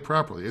can't play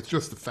properly. It's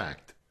just a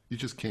fact. You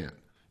just can't.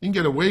 You can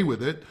get away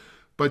with it,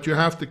 but you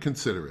have to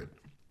consider it.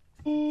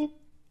 All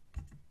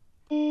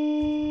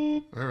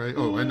right.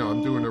 Oh, I know.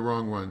 I'm doing the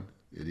wrong one.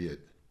 Idiot.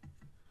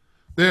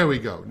 There we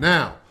go.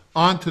 Now,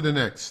 on to the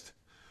next.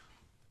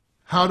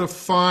 How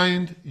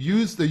to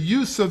use the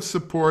use of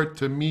support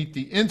to meet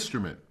the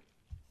instrument.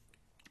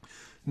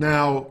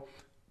 Now,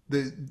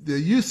 the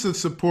use of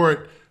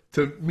support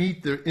to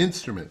meet the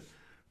instrument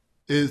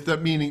is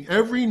that meaning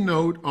every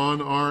note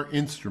on our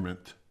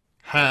instrument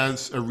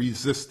has a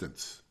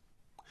resistance.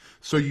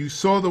 So you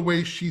saw the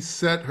way she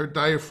set her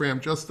diaphragm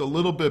just a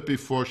little bit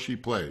before she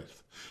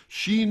plays.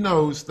 She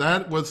knows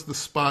that was the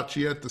spot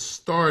she had to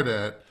start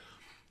at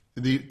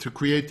to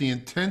create the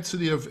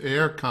intensity of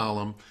air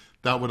column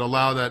that would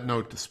allow that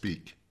note to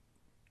speak.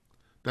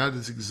 That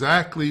is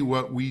exactly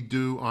what we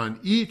do on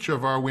each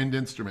of our wind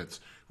instruments,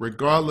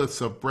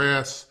 regardless of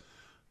brass,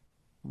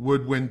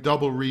 woodwind,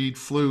 double reed,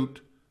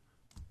 flute,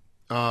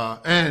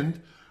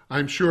 And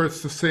I'm sure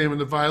it's the same in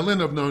the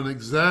violin of knowing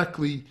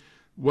exactly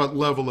what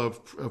level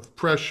of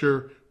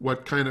pressure,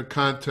 what kind of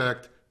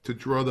contact to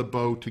draw the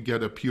bow to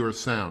get a pure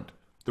sound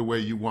the way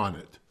you want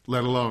it,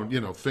 let alone,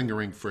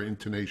 fingering for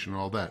intonation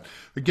and all that.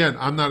 Again,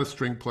 I'm not a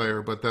string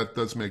player, but that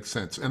does make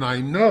sense. And I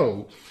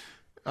know,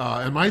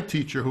 and my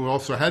teacher, who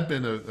also had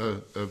been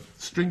a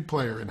string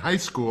player in high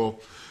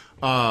school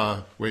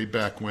way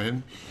back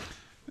when,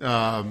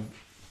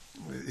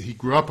 he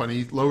grew up on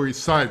the Lower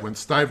East Side when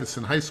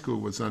Stuyvesant High School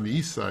was on the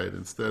East Side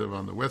instead of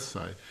on the West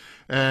Side.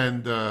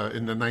 And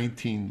in the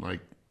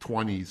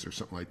 1920s or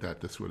something like that,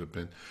 this would have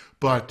been.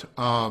 But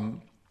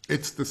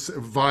it's the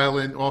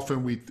violin.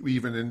 Often we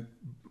even in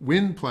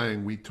wind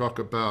playing, we talk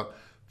about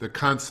the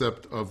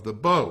concept of the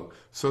bow.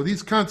 So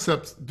these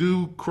concepts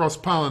do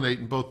cross-pollinate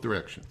in both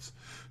directions.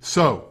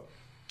 So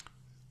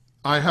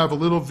I have a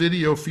little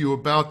video for you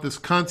about this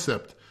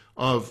concept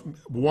of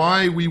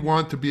why we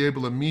want to be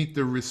able to meet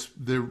the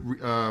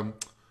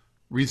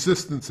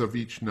resistance of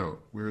each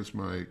note. Where's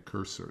my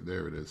cursor?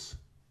 There it is.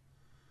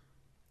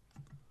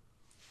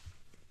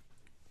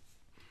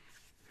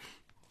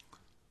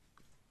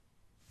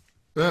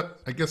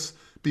 I guess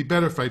it'd be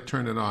better if I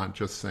turn it on,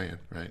 just saying,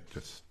 right?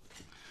 Just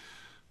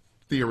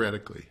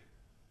theoretically.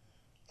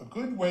 A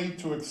good way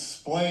to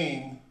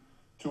explain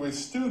to a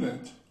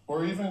student,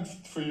 or even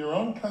for your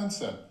own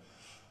concept,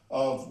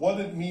 of what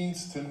it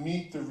means to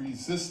meet the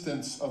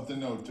resistance of the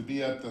note, to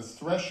be at the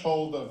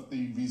threshold of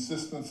the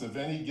resistance of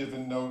any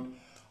given note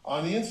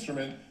on the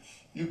instrument,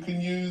 you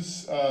can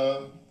use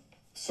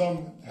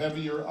some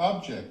heavier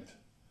object,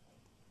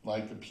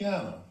 like a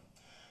piano.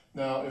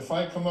 Now, if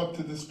I come up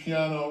to this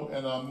piano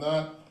and I'm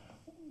not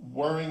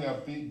worrying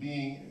of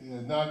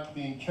not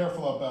being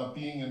careful about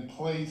being in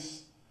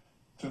place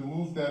to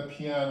move that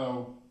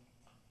piano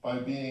by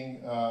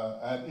being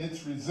at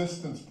its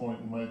resistance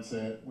point, you might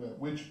say, at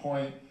which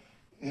point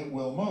it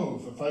will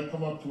move. If I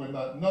come up to it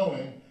not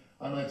knowing,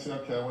 I might say,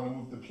 okay, I want to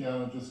move the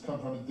piano, just come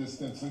from a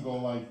distance and go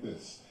like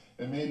this.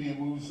 And maybe it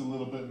moves a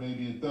little bit,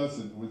 maybe it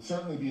doesn't. It would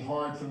certainly be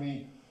hard for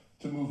me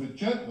to move it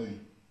gently,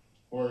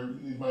 or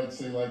you might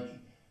say like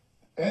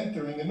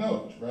entering a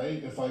note,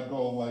 right? If I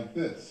go like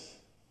this.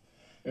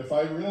 If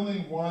I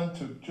really want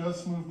to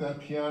just move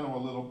that piano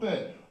a little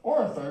bit,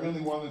 or if I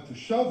really wanted to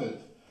shove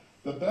it,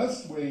 the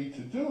best way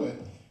to do it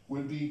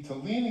would be to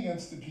lean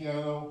against the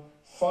piano,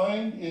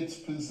 find its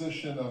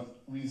position of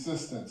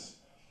resistance,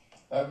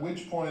 at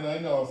which point I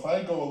know if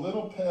I go a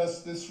little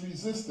past this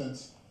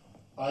resistance,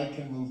 I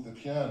can move the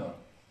piano.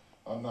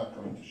 I'm not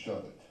going to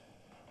shove it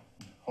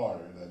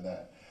harder than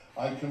that.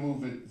 I can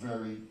move it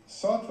very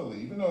subtly.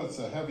 Even though it's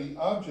a heavy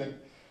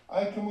object,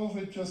 I can move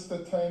it just a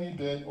tiny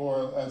bit,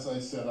 or as I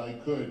said, I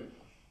could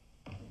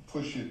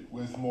push it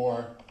with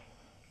more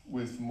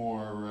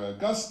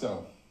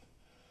gusto.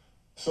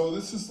 So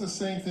this is the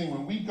same thing.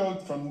 When we go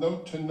from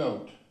note to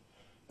note,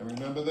 and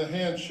remember the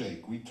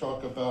handshake, we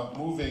talk about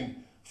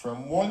moving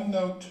from one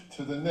note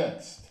to the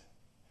next,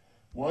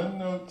 one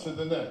note to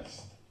the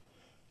next.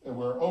 And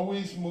we're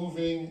always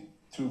moving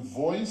to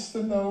voice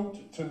the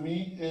note, to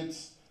meet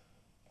its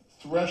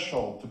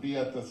threshold, to be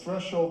at the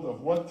threshold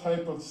of what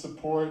type of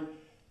support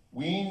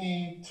we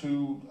need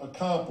to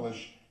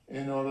accomplish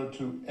in order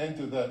to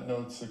enter that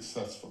note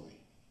successfully.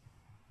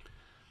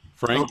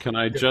 Frank, can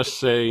I just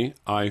say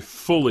I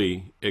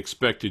fully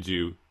expected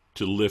you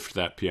to lift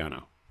that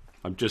piano.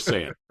 I'm just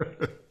saying.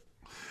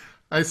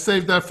 I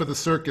saved that for the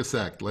circus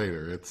act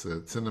later. It's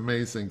an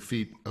amazing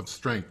feat of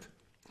strength.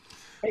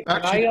 Hey,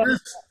 Actually,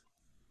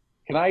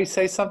 can I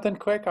say something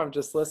quick? I'm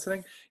just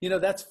listening.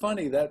 That's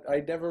funny that I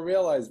never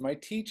realized my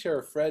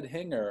teacher, Fred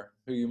Hinger,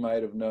 who you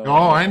might have known.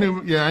 Oh, I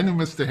knew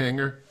Mr.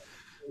 Hanger.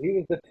 He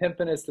was the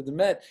timpanist of the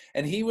Met,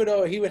 and he would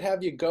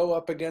have you go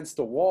up against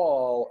a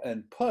wall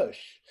and push.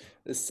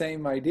 The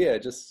same idea,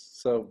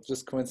 just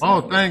coincidentally.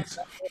 Oh, thanks.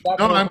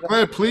 No, I'm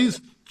glad. Please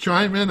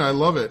chime in. I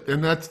love it,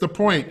 and that's the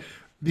point.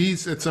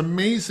 It's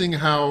amazing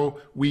how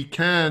we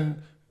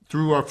can,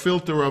 through our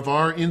filter of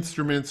our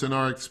instruments and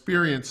our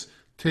experience,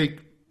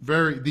 take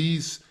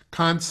these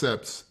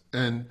concepts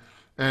and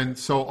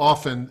so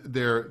often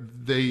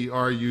they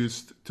are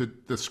used to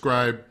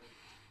describe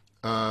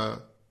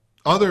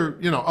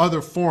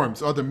other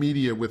forms, other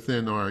media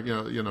within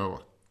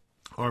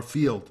our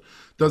field.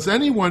 Does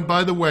anyone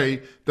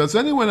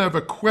have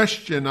a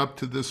question up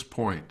to this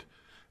point?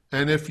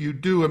 And if you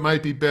do, it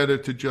might be better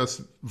to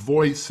just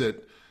voice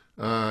it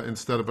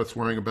instead of us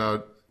worrying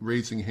about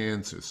raising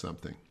hands or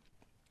something.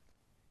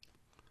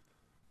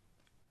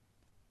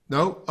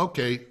 No?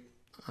 Okay.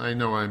 I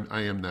know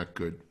I am not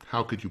good.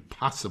 How could you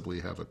possibly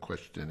have a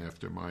question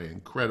after my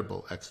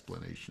incredible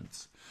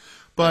explanations?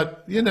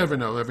 But you never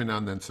know. Every now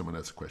and then someone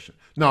has a question.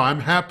 No, I'm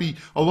happy.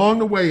 Along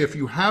the way, if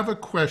you have a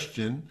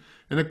question,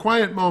 in a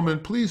quiet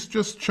moment, please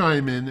just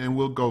chime in and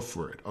we'll go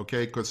for it,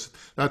 okay? Because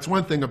that's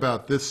one thing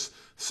about this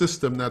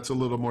system that's a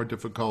little more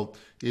difficult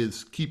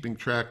is keeping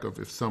track of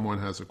if someone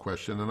has a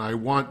question. And I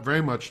want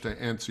very much to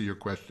answer your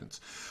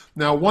questions.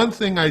 Now, one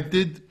thing I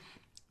did,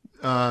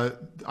 I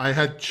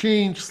had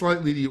changed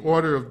slightly the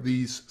order of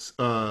these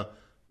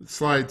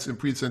slides and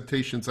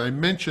presentations, I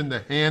mentioned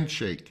the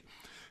handshake.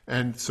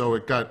 And so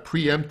it got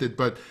preempted,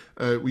 but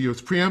we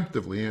was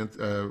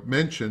preemptively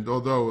mentioned,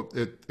 although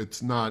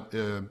it's not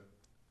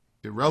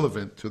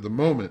irrelevant to the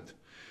moment.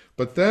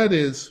 But that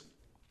is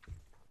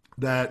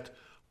that,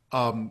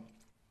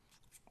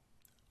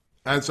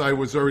 as I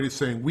was already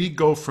saying, we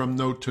go from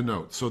note to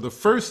note. So the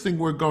first thing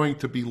we're going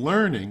to be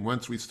learning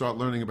once we start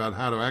learning about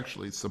how to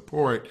actually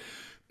support,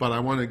 but I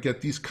want to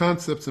get these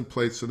concepts in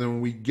place so then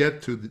when we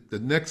get to the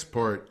next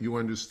part, you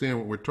understand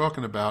what we're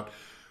talking about.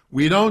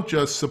 We don't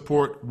just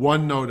support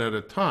one note at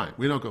a time.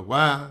 We don't go,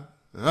 wah,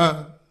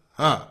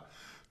 ha.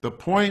 The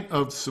point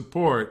of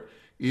support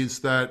is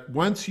that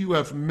once you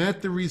have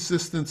met the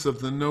resistance of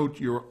the note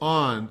you're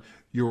on,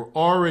 you're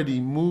already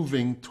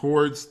moving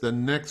towards the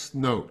next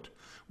note.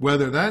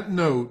 Whether that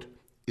note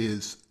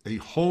is a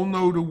whole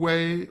note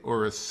away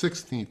or a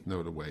 16th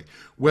note away,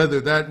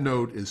 whether that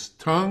note is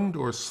tongued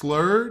or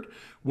slurred,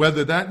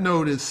 whether that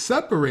note is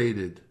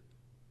separated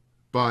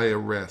by a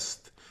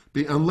rest,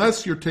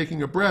 unless you're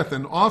taking a breath.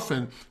 And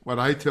often what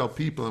I tell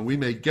people, and we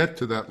may get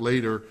to that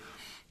later,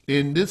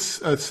 in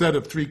this set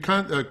of three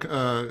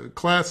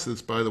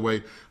classes, by the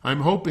way,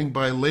 I'm hoping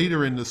by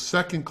later in the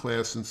second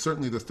class and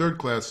certainly the third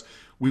class,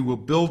 we will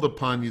build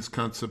upon these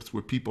concepts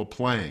with people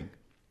playing.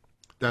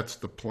 That's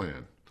the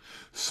plan.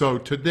 So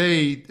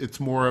today it's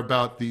more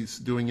about these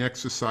doing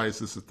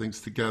exercises and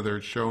things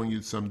together, showing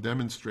you some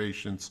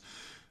demonstrations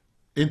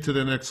into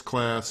the next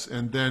class,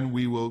 and then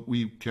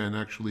we can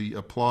actually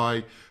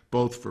apply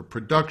both for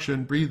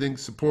production, breathing,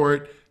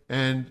 support,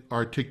 and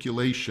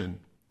articulation,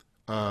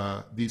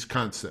 these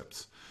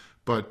concepts.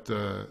 But,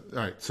 all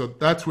right, so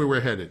that's where we're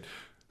headed.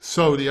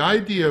 So the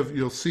idea of,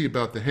 you'll see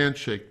about the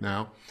handshake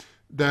now,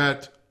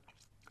 that,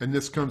 and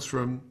this comes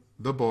from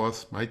the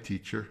boss, my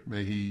teacher,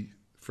 may he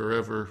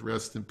forever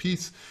rest in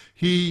peace.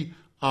 He,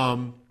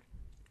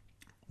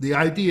 the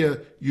idea,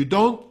 you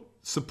don't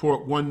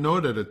support one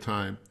note at a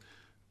time,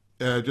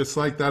 just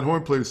like that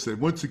horn player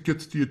said, once it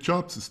gets to your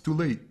chops, it's too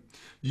late.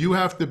 You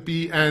have to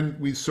be, and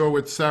we saw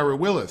with Sarah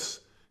Willis,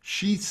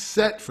 she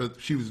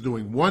was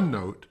doing one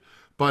note,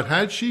 but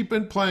had she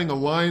been playing a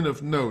line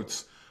of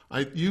notes,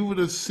 you would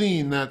have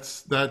seen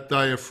that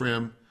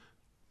diaphragm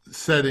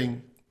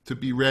setting to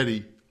be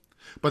ready.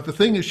 But the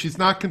thing is, she's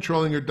not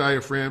controlling her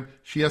diaphragm.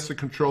 She has to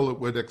control it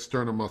with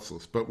external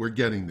muscles, but we're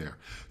getting there.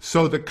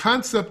 So the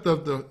concept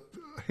of the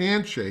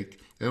handshake,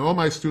 and all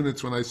my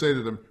students, when I say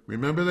to them,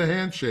 remember the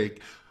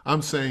handshake,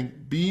 I'm saying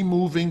be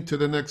moving to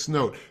the next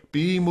note.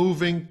 Be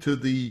moving to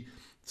the,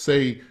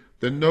 say,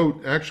 the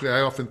note. Actually,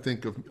 I often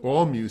think of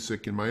all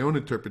music in my own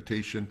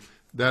interpretation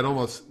that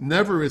almost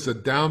never is a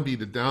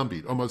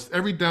downbeat. Almost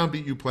every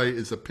downbeat you play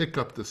is a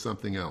pickup to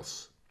something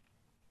else.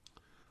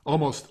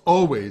 Almost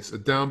always a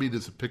downbeat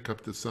is a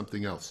pickup to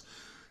something else.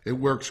 It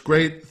works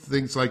great,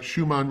 things like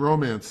Schumann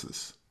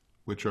romances,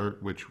 which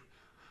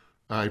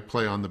I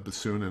play on the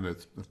bassoon, and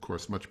it's, of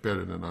course, much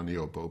better than on the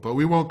oboe. But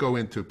we won't go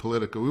into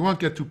political. We won't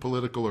get too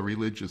political or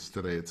religious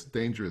today. It's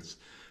dangerous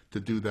to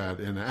do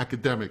that in an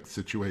academic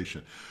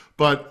situation.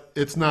 But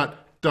it's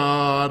not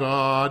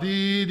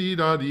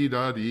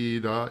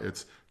da-da-dee-dee-da-dee-da-dee-da.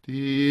 It's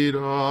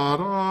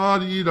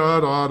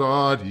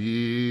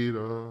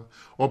dee-da-da-dee-da-da-da-dee-da.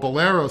 Or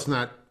bolero's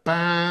not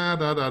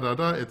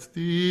ba-da-da-da-da. It's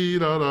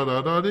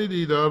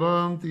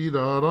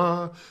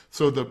dee-da-da-da-dee-da-da-dee-da-da.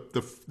 So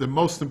the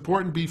most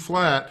important B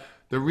flat,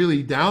 the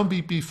really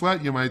downbeat B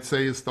flat, you might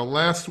say, is the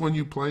last one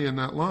you play in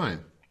that line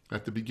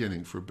at the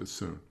beginning for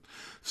bassoon.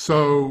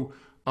 So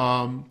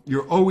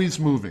you're always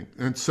moving.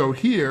 And so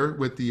here,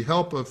 with the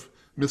help of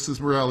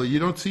Mrs. Morelli, you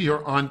don't see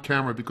her on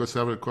camera because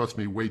that would have cost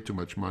me way too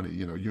much money,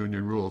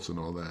 union rules and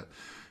all that.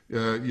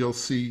 You'll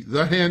see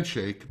the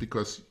handshake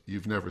because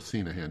you've never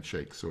seen a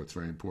handshake, so it's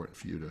very important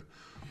for you to.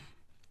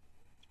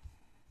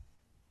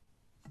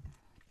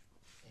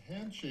 A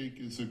handshake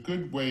is a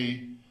good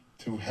way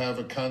to have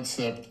a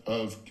concept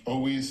of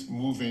always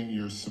moving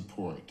your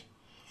support.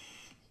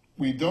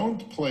 We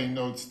don't play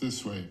notes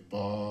this way,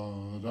 ba,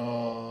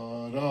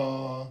 da,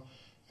 da,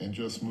 and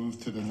just move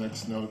to the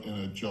next note in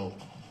a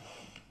jolt.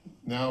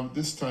 Now,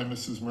 this time,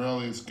 Mrs.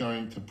 Morelli is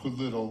going to put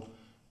little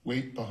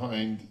weight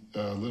behind,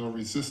 little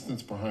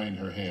resistance behind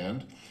her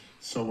hand.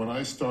 So when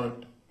I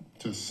start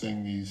to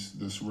sing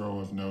this row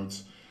of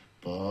notes,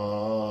 ba,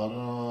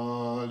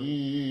 da,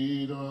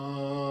 dee,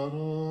 da,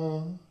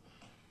 da,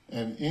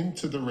 and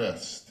into the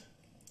rest.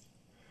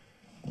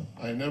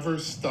 I never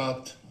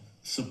stopped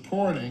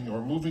supporting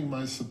or moving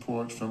my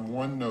support from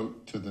one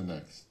note to the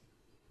next.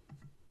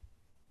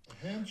 A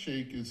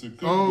handshake is a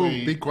good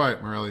way... Oh, be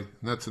quiet, Morelli.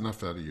 That's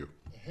enough out of you.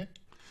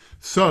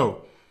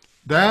 So,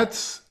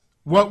 that's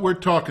what we're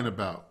talking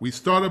about. We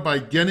started by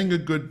getting a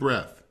good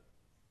breath.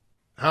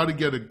 How to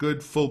get a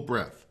good full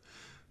breath.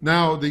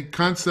 Now, the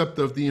concept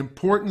of the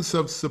importance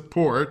of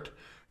support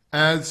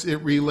as it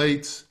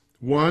relates,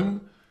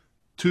 one,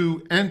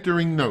 to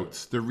entering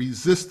notes, the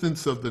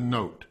resistance of the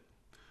note.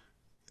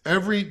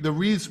 And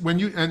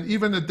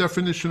even the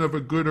definition of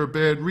a good or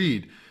bad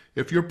reed.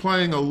 If you're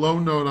playing a low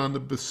note on the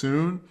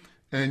bassoon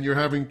and you're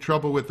having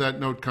trouble with that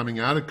note coming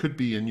out, it could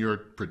be in your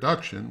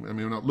production. I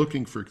mean, we're not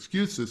looking for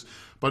excuses,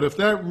 but if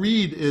that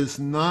reed is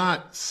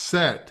not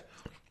set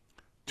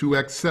to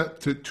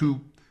accept,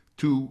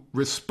 to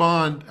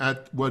respond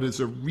at what is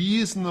a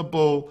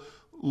reasonable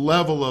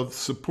level of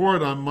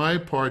support on my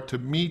part to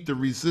meet the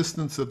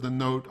resistance of the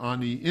note on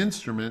the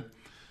instrument,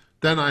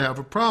 then I have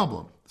a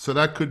problem. So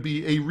that could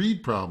be a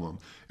reed problem.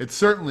 It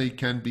certainly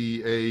can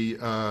be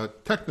a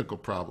technical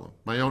problem.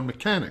 My own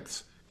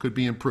mechanics could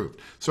be improved.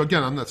 So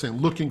again, I'm not saying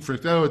looking for,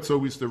 oh, it's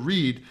always the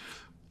reed.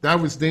 That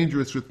was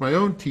dangerous with my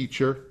own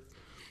teacher.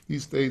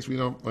 These days we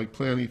don't like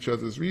play on each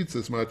other's reeds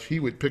as much. He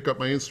would pick up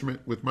my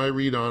instrument with my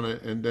reed on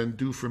it and then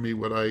do for me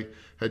what I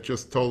had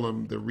just told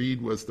him the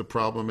reed was the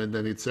problem, and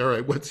then he'd say, all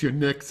right, what's your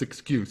next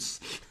excuse?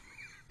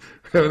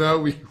 And now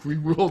we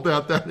ruled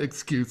out that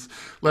excuse.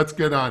 Let's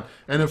get on.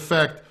 And in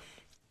fact,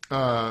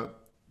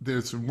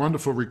 there's a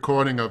wonderful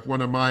recording of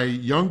one of my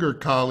younger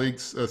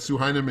colleagues, Sue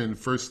Heinemann,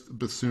 first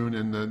bassoon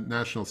in the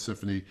National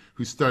Symphony,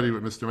 who studied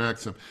with Mr.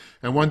 Maxim.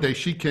 And one day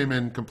she came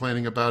in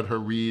complaining about her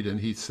reed, and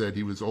he said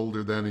he was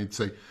older then. He'd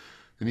say,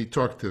 and he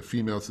talked to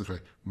females this way,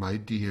 my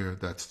dear,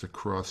 that's the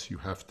cross you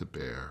have to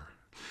bear.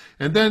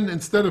 And then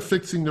instead of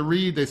fixing the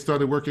reed, they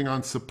started working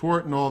on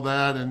support and all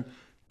that and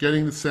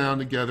getting the sound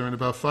together. And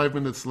about 5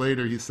 minutes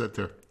later, he said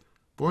to her,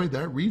 boy,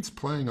 that reed's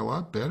playing a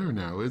lot better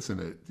now, isn't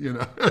it? You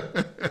know.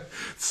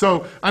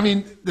 So, I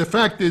mean, the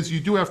fact is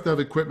you do have to have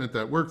equipment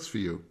that works for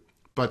you.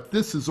 But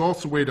this is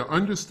also a way to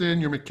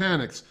understand your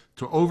mechanics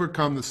to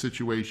overcome the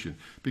situation.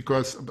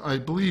 Because,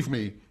 believe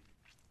me,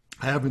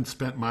 I haven't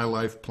spent my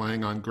life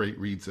playing on great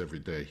reeds every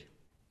day.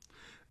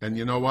 And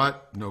you know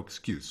what? No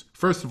excuse.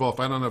 First of all, if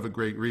I don't have a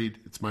great reed,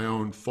 it's my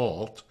own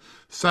fault.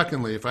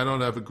 Secondly, if I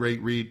don't have a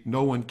great reed,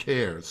 no one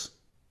cares.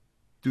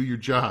 Do your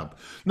job.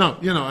 No,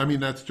 you know, I mean,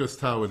 that's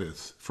just how it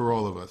is for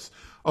all of us.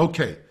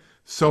 Okay,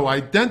 so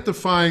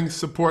identifying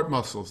support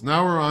muscles.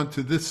 Now we're on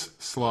to this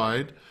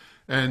slide.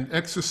 And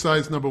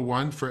exercise number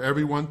 1 for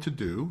everyone to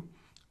do.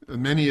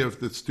 Many of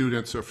the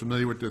students are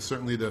familiar with this,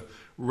 certainly the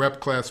rep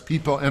class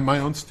people and my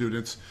own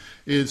students,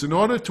 is in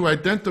order to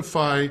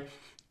identify,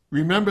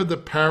 remember the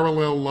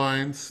parallel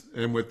lines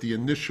and with the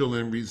initial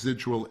and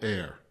residual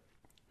air.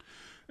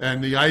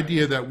 And the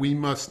idea that we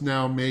must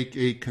now make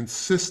a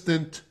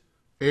consistent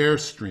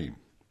airstream.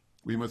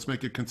 We must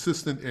make a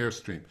consistent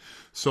airstream.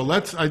 So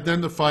let's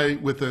identify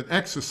with an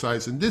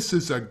exercise, and this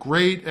is a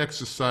great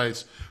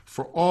exercise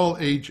for all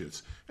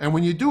ages. And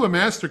when you do a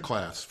master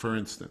class, for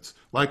instance,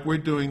 like we're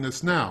doing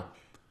this now,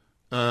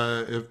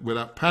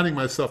 without patting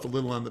myself a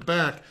little on the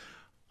back,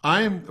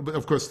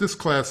 of course, this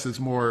class is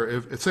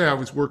more, say I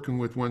was working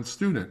with one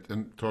student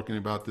and talking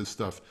about this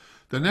stuff,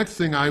 the next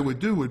thing I would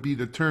do would be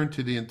to turn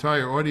to the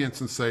entire audience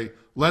and say,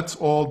 let's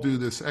all do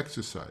this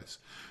exercise.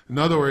 In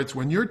other words,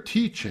 when you're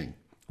teaching,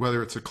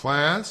 whether it's a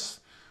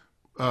class,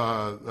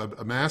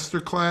 a master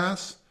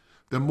class,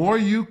 the more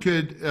you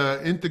could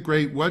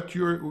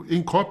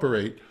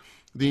incorporate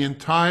the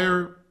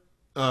entire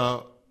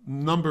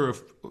number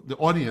of the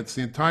audience,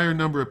 the entire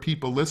number of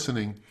people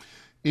listening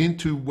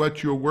into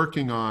what you're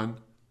working on,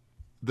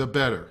 the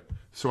better.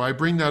 So I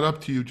bring that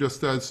up to you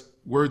just as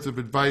words of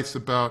advice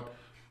about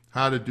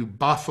how to do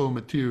baffo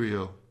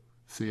material.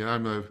 See,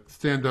 I'm a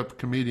stand-up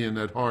comedian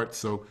at heart,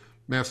 so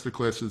master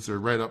classes are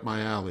right up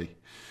my alley.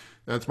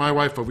 That's my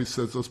wife always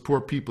says, those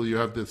poor people, you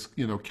have this,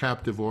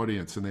 captive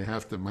audience,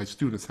 and my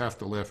students have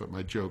to laugh at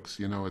my jokes.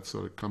 It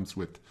sort of comes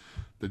with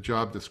the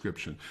job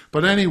description.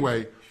 But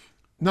anyway,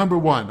 number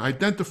 1,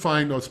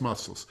 identifying those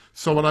muscles.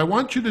 So what I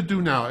want you to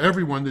do now,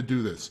 everyone to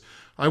do this,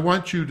 I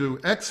want you to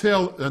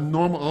exhale a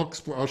normal,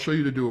 I'll show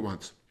you to do it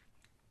once,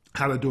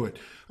 how to do it.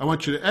 I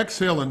want you to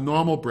exhale a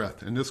normal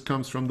breath, and this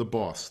comes from the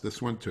boss,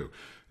 this one too.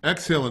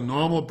 Exhale a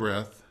normal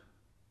breath,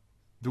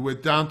 do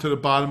it down to the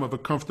bottom of a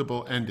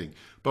comfortable ending.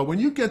 But when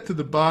you get to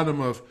the bottom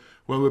of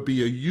what would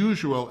be a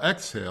usual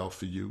exhale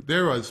for you,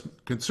 there is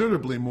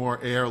considerably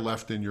more air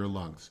left in your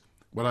lungs.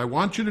 What I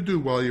want you to do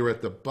while you're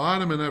at the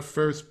bottom of that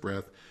first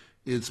breath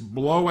is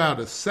blow out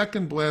a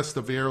second blast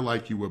of air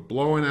like you were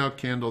blowing out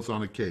candles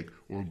on a cake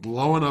or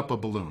blowing up a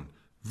balloon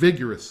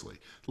vigorously,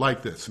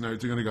 like this. Now you're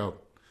going to go,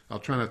 I'll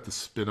try not to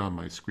spit on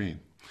my screen.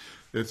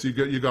 It's,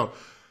 you go,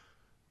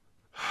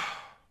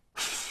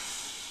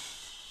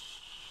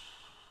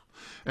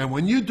 and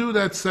when you do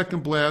that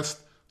second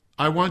blast,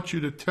 I want you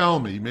to tell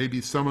me,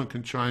 maybe someone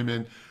can chime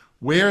in,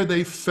 where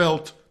they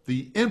felt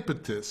the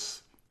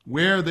impetus,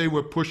 where they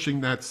were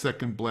pushing that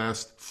second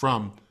blast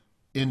from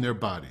in their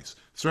bodies.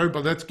 So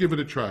everybody, let's give it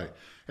a try.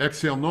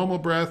 Exhale, normal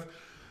breath.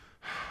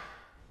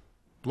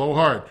 Blow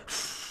hard.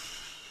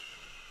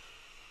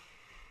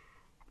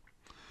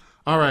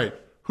 All right,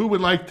 who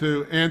would like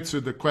to answer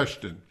the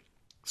question?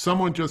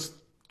 Someone just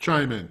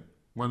chime in,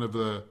 one of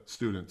the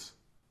students.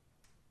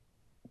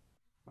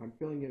 I'm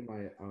feeling it in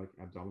my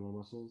abdominal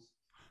muscles.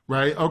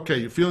 Right, okay,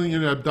 you're feeling it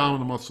in your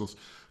abdominal muscles.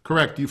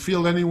 Correct, do you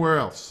feel anywhere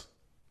else?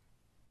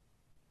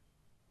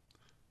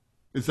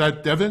 Is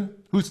that Devin?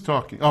 Who's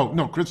talking? Oh,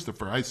 no,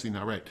 Christopher, I see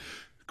now, right.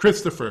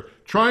 Christopher,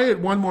 try it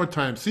one more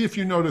time. See if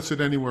you notice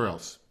it anywhere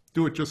else.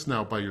 Do it just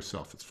now by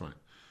yourself, it's fine.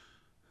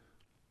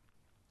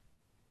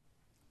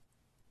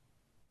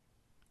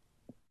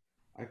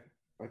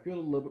 I feel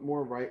a little bit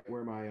more right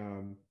where my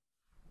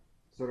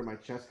sort of my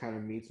chest kind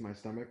of meets my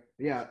stomach.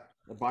 Yeah,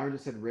 Byron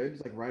just said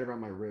ribs, like right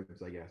around my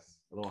ribs, I guess,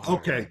 a little higher.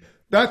 Okay,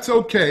 that's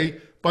okay.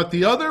 But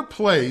the other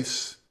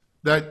place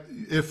that,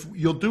 if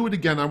you'll do it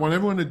again, I want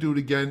everyone to do it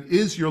again,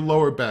 is your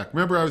lower back.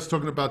 Remember, I was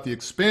talking about the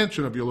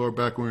expansion of your lower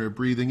back when we were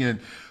breathing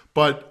in.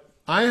 But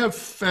I have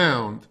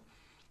found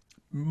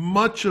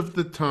much of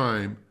the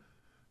time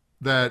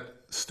that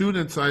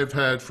students I've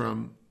had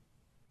from,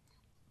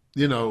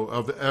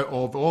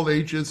 of all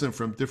ages and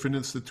from different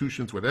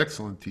institutions with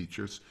excellent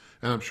teachers,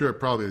 and I'm sure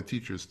probably the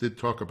teachers did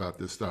talk about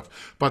this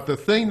stuff. But the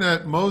thing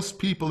that most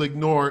people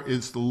ignore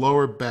is the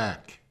lower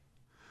back.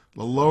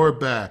 The lower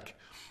back.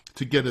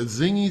 To get a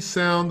zingy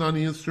sound on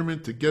the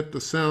instrument, to get the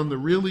sound to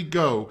really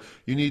go,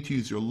 you need to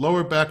use your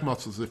lower back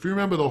muscles. If you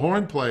remember the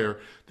horn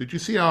player, did you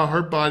see how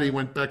her body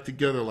went back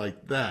together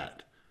like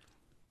that?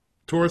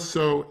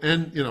 Torso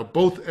and,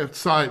 both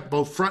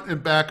front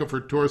and back of her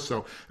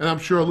torso. And I'm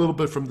sure a little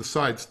bit from the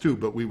sides too,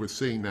 but we were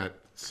seeing that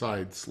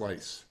side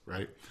slice,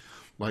 right?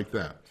 Like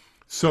that.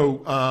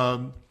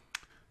 So,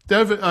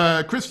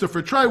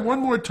 Christopher, try one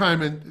more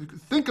time and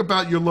think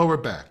about your lower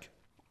back.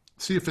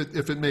 See if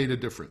it made a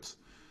difference.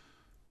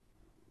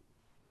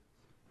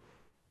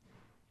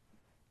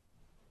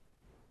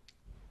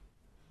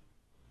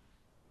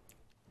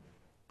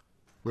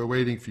 We're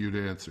waiting for you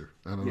to answer.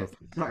 I don't know. Yes,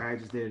 sorry, I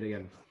just did it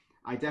again.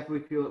 I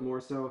definitely feel it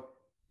more so,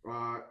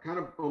 kind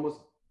of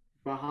almost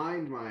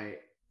behind my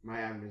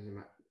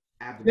abdomen.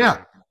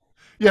 Yeah.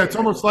 Yeah, it's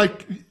almost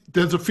like,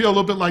 does it feel a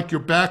little bit like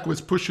your back was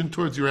pushing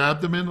towards your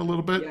abdomen a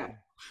little bit? Yeah.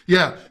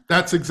 Yeah,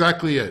 that's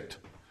exactly it.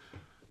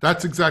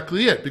 That's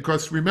exactly it.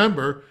 Because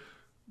remember,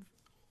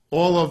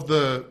 all of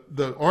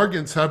the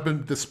organs have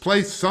been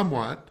displaced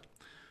somewhat.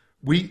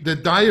 The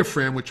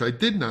diaphragm, which I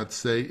did not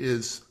say,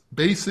 is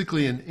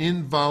basically an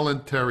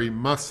involuntary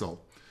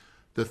muscle.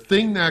 The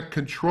thing that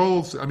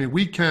controls,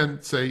 we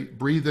can say,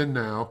 breathe in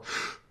now,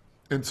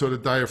 and so the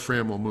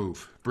diaphragm will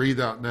move. Breathe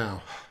out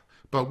now.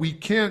 But we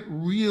can't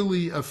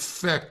really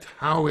affect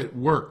how it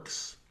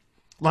works,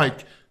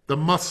 like the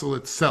muscle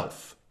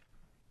itself.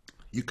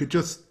 You could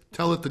just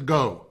tell it to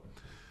go.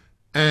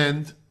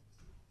 And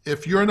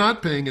if you're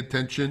not paying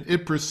attention,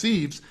 it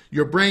perceives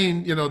your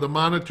brain, the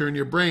monitor in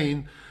your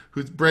brain,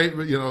 whose brain,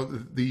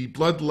 the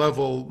blood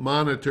level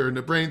monitor in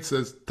the brain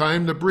says,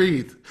 time to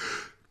breathe.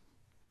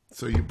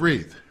 So you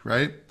breathe,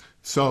 right?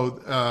 So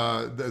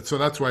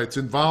that's why it's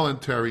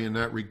involuntary in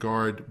that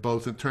regard,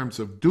 both in terms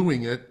of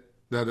doing it,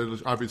 that it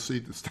is obviously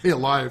to stay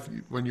alive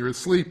when you're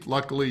asleep.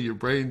 Luckily, your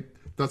brain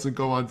doesn't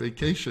go on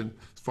vacation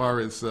as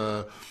far as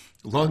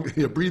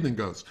breathing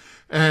goes.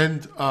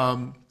 And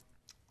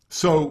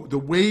so the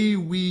way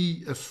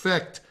we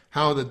affect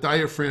how the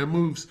diaphragm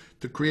moves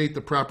to create the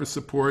proper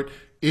support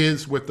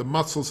is with the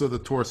muscles of the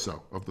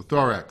torso, of the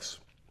thorax.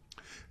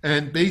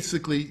 And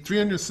basically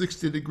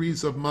 360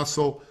 degrees of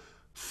muscle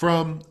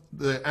from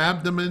the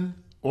abdomen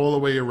all the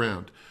way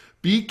around.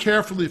 Be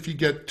careful if you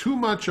get too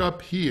much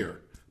up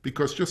here,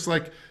 because just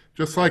like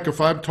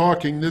if I'm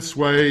talking this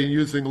way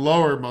using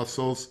lower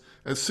muscles,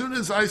 as soon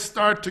as I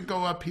start to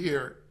go up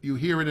here, you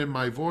hear it in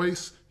my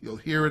voice, you'll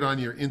hear it on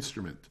your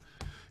instrument.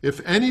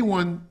 If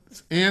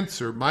anyone's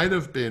answer might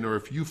have been, or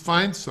if you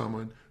find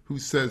someone who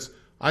says,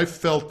 I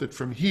felt it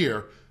from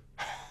here,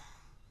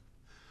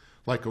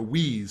 like a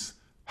wheeze,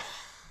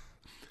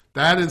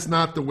 that is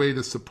not the way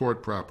to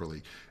support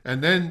properly.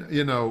 And then,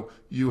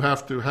 you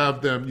have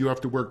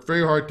to work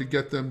very hard to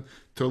get them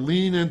to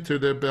lean into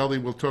their belly.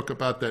 We'll talk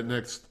about that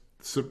next.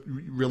 So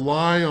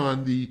rely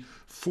on the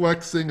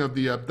flexing of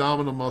the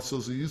abdominal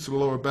muscles, the use of the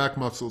lower back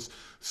muscles,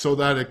 so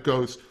that it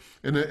goes.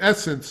 In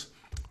essence,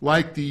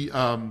 like the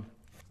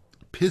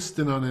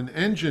piston on an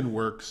engine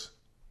works,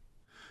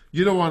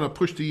 you don't want to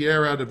push the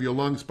air out of your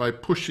lungs by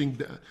pushing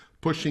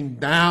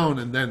down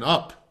and then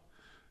up.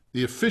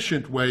 The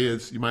efficient way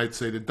is, you might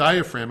say, the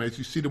diaphragm. As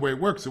you see the way it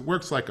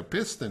works like a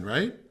piston,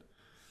 right?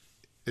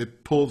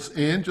 It pulls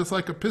in just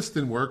like a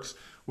piston works.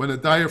 When a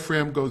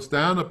diaphragm goes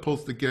down, it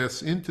pulls the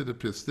gas into the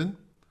piston.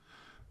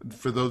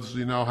 For those of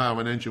you who know how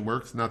an engine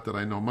works, not that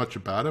I know much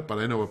about it, but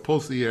I know it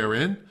pulls the air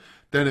in.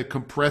 Then it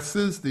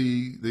compresses,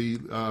 the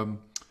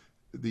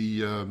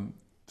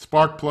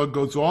spark plug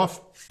goes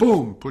off,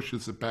 boom,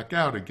 pushes it back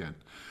out again.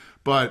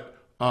 But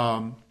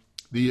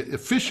the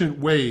efficient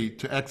way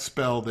to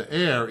expel the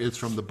air is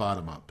from the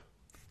bottom up.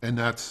 And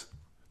that's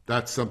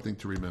something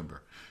to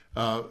remember.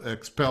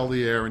 Expel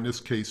the air, in this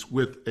case,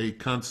 with a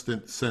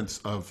constant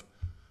sense of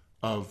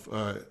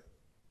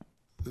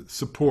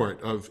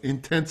support, of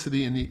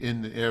intensity in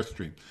the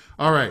airstream.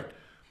 All right.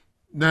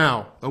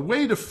 Now, a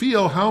way to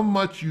feel how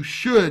much you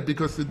should,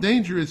 because the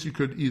danger is you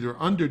could either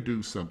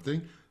underdo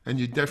something, and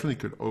you definitely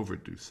could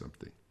overdo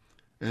something.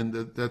 And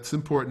that's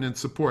important in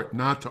support,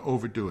 not to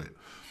overdo it.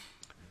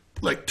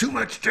 Like too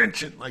much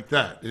tension, like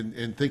that,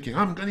 and thinking,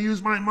 I'm going to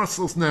use my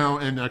muscles now,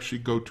 and actually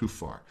go too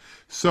far.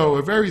 So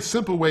a very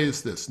simple way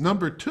is this.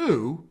 Number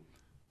 2,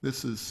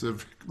 this is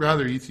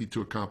rather easy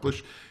to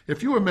accomplish.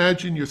 If you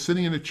imagine you're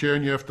sitting in a chair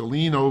and you have to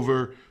lean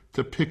over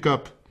to pick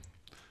up,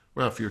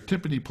 well, if you're a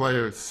timpani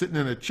player sitting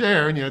in a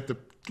chair and you have to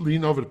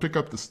lean over to pick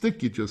up the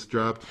stick you just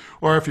dropped,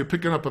 or if you're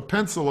picking up a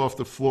pencil off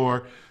the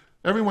floor,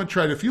 everyone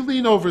try it. If you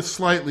lean over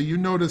slightly, you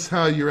notice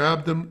how your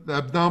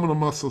abdominal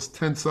muscles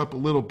tense up a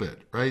little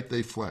bit, right?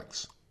 They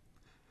flex.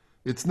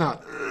 It's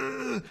not,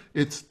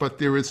 but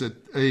there is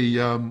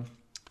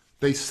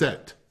they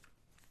set.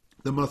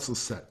 The muscles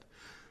set.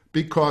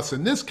 Because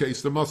in this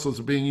case, the muscles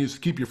are being used to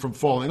keep you from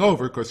falling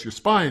over because your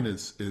spine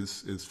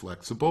is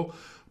flexible.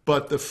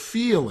 But the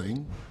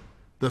feeling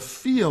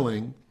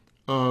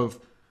of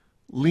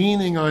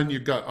leaning on your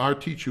gut, our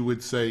teacher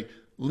would say,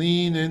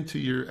 lean into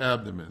your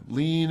abdomen,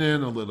 lean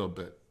in a little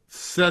bit,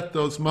 set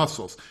those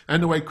muscles.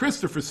 And the way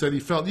Christopher said, he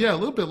felt, a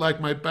little bit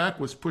like my back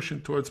was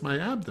pushing towards my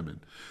abdomen.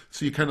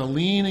 So you're kind of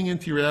leaning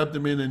into your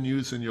abdomen and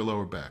using your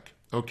lower back.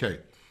 Okay.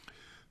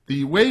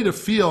 The way to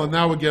feel, and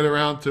now we'll get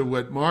around to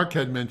what Mark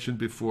had mentioned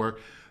before,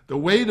 the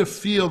way to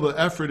feel the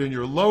effort in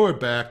your lower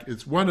back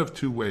is one of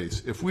two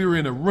ways. If we were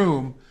in a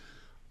room,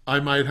 I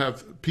might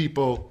have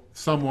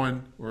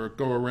someone, or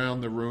go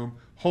around the room,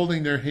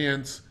 holding their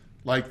hands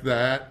like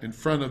that in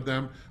front of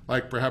them,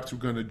 like perhaps we're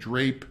going to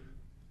drape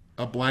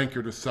a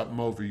blanket or something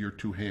over your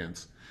two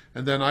hands.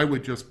 And then I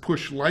would just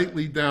push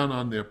lightly down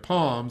on their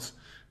palms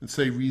and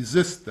say,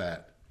 resist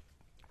that.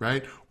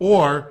 Right?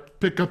 Or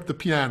pick up the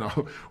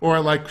piano.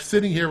 Or like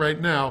sitting here right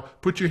now,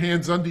 put your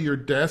hands under your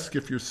desk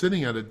if you're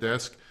sitting at a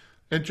desk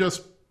and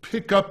just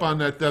pick up on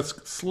that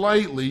desk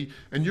slightly,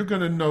 and you're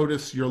going to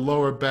notice your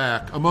lower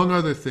back, among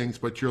other things,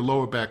 but your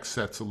lower back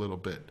sets a little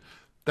bit.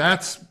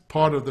 That's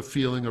part of the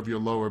feeling of your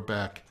lower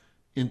back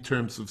in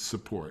terms of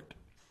support.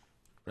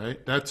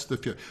 Right? That's the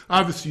feeling.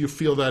 Obviously, you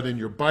feel that in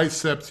your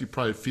biceps. You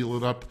probably feel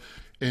it up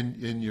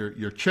in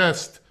your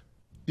chest.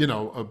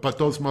 But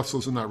those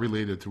muscles are not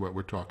related to what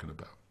we're talking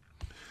about.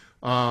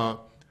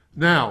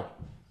 Now,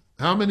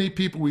 how many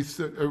people, we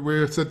said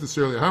this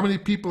earlier, how many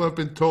people have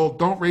been told,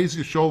 don't raise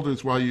your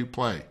shoulders while you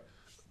play?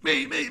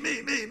 Me.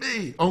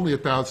 Only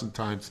 1,000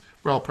 times.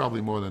 Well,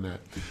 probably more than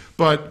that.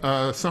 But,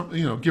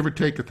 give or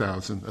take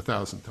 1,000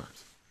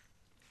 times.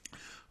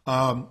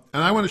 And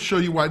I want to show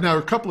you why. Now,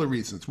 a couple of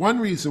reasons. One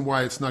reason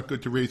why it's not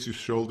good to raise your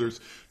shoulders,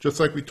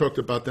 just like we talked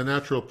about the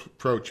natural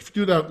approach. If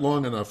you do that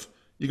long enough,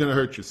 you're going to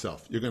hurt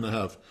yourself. You're going to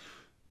have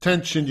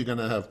tension. You're going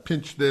to have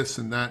pinch this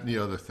and that and the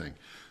other thing.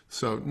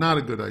 So not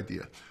a good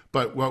idea.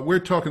 But what we're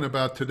talking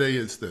about today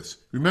is this.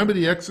 Remember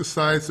the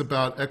exercise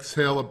about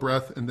exhale a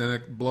breath and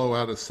then blow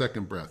out a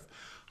second breath.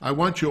 I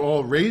want you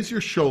all raise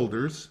your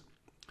shoulders,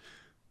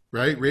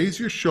 right? Raise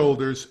your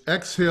shoulders,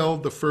 exhale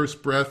the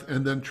first breath,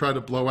 and then try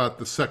to blow out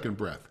the second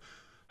breath.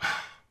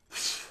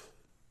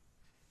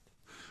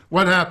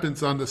 What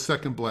happens on the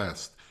second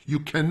blast? You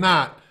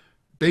cannot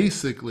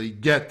basically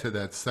get to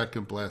that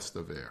second blast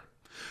of air.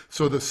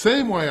 So the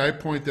same way I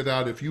pointed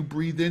out, if you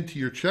breathe into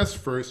your chest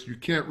first, you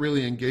can't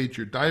really engage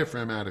your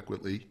diaphragm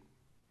adequately.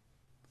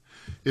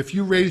 If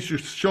you raise your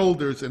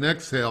shoulders and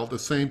exhale, the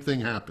same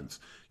thing happens.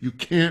 You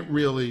can't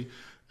really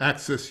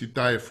access your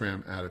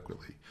diaphragm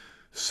adequately.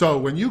 So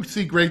when you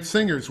see great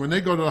singers, when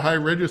they go to the high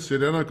register,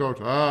 they don't go,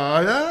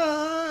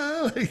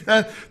 like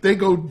that. They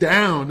go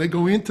down, they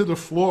go into the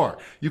floor.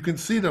 You can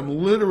see them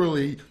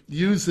literally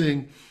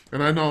using,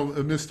 and I know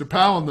Mr.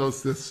 Powell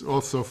knows this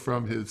also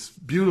from his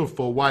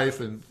beautiful wife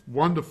and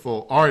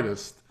wonderful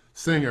artist,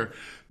 singer,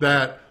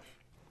 that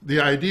the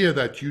idea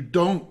that you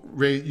don't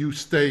raise, you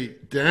stay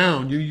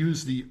down, you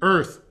use the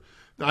earth.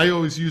 I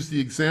always use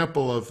the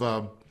example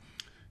of,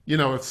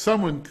 if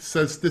someone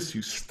says this,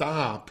 you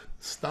stop,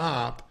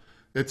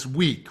 it's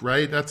weak,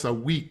 right? That's a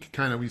weak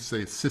kind of, we say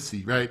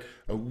sissy, right?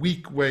 A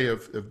weak way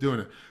of doing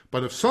it.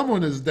 But if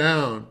someone is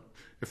down,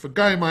 if a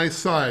guy my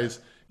size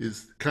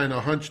is kind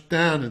of hunched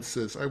down and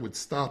says, I would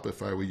stop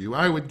if I were you,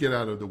 I would get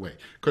out of the way.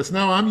 Because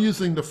now I'm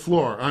using the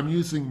floor, I'm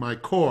using my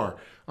core,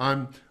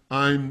 I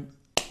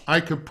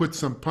can put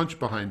some punch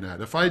behind that.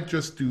 If I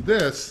just do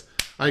this,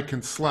 I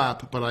can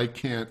slap, but I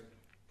can't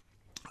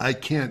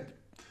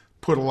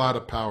put a lot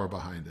of power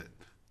behind it.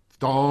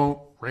 Don't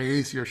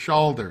raise your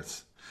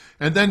shoulders.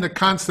 And then the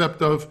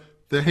concept of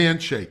the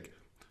handshake,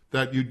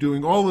 that you're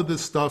doing all of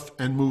this stuff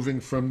and moving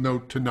from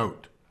note to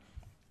note.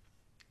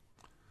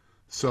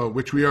 So,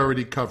 which we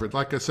already covered.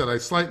 Like I said, I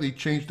slightly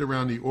changed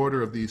around the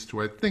order of these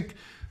two. I think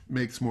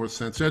makes more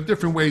sense. There are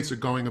different ways of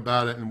going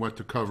about it and what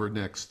to cover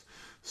next.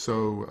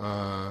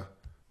 So,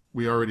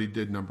 we already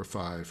did number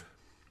 5.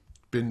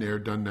 Been there,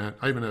 done that.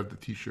 I even have the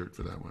t-shirt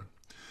for that one.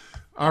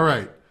 All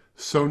right.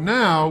 So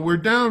now we're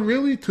down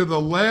really to the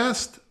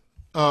last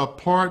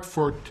part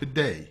for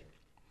today.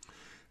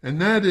 And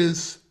that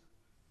is,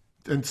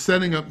 and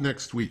setting up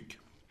next week.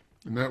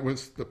 And that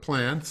was the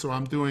plan, so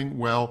I'm doing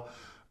well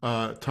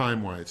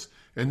time-wise.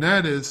 And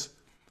that is,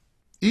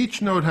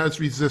 each note has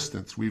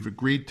resistance. We've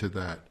agreed to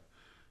that.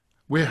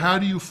 How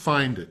do you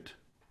find it?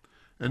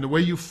 And the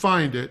way you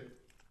find it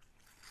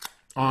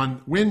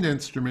on wind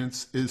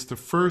instruments is to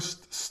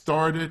first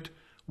start it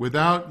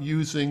without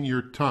using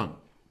your tongue.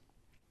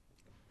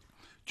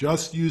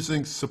 Just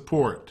using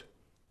support.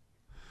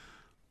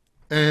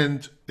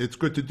 And it's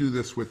good to do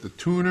this with the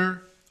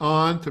tuner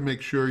on to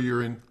make sure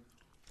you're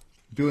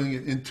doing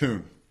it in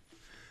tune.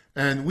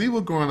 And we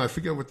will go on. I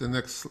forget what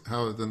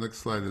how the next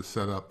slide is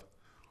set up.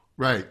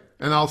 Right.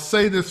 And I'll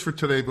say this for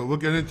today, but we'll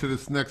get into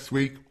this next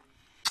week.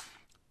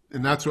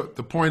 And that's what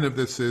the point of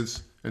this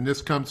is. And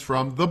this comes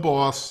from the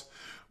boss.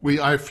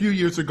 A few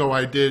years ago,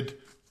 I did,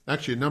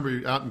 actually a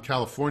number out in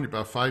California,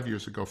 about 5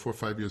 years ago, 4 or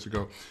 5 years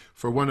ago,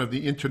 for one of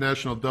the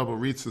International Double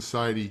Reed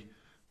Society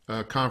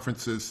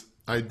conferences,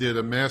 I did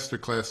a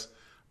masterclass.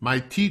 My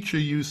teacher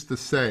used to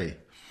say,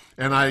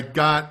 and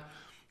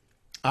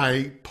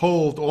I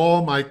polled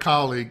all my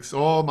colleagues,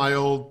 all my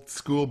old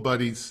school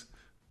buddies,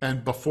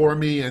 and before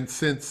me and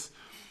since,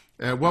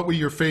 what were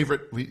your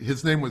favorite?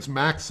 His name was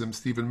Maxim,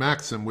 Stephen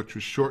Maxim, which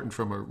was shortened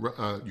from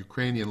a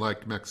Ukrainian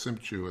like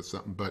Maximchu or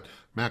something, but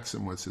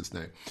Maxim was his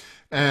name.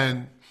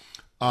 And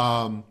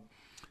the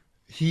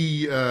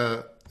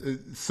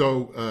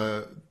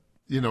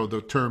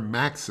term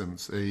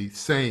maxims, a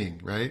saying,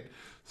 right?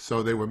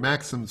 So they were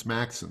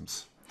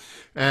maxims.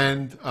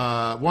 And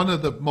one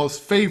of the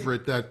most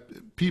favorite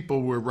that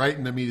people were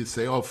writing to me to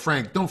say, oh,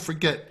 Frank, don't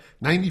forget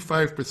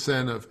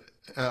 95%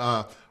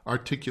 of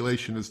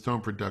articulation is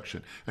tone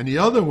production. And the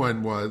other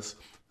one was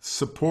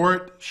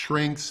support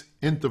shrinks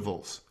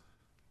intervals,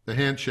 the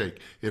handshake.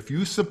 If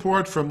you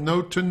support from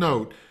note to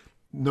note,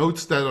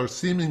 notes that are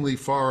seemingly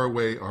far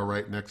away are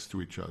right next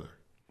to each other.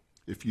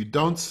 If you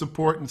don't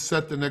support and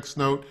set the next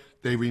note,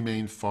 they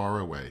remain far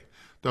away.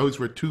 Those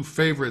were two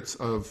favorites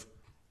of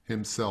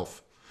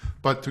himself.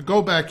 But to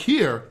go back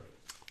here,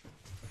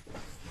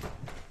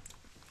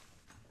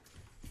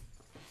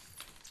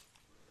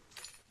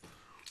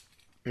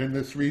 and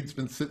this reed's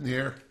been sitting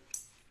here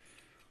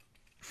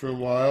for a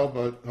while,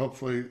 but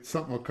hopefully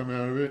something will come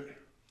out of it.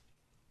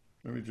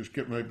 Let me just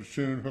get my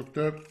bassoon hooked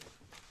up.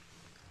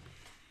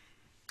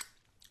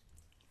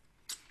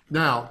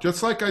 Now,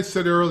 just like I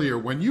said earlier,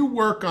 when you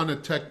work on a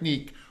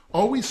technique,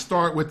 always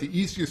start with the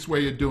easiest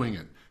way of doing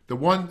it, the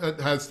one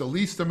that has the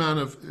least amount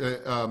of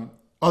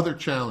other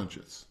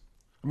challenges.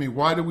 I mean,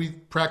 why do we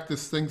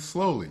practice things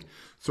slowly?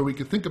 So we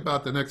can think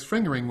about the next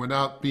fingering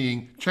without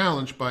being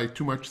challenged by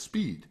too much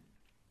speed,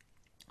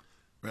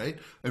 right?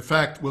 In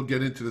fact, we'll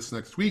get into this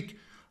next week.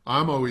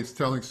 I'm always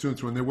telling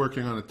students when they're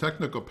working on a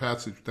technical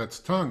passage that's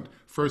tongued,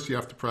 first you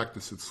have to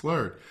practice it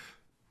slurred.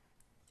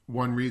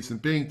 One reason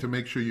being to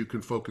make sure you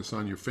can focus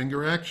on your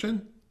finger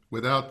action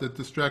without the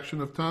distraction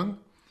of tongue,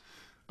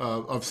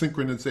 of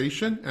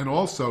synchronization, and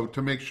also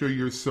to make sure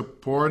you're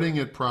supporting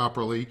it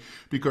properly,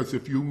 because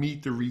if you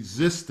meet the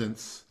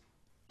resistance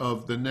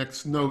of the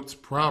next notes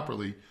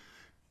properly,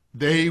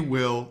 they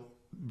will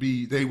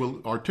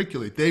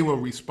articulate, they will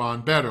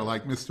respond better.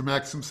 Like Mr.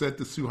 Maxim said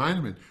to Sue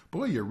Heinemann,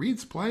 boy, your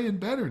reed's playing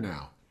better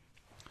now.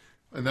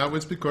 And that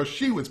was because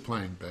she was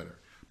playing better.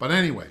 But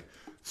anyway,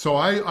 so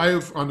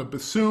on the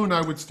bassoon, I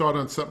would start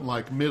on something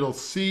like middle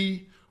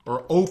C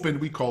or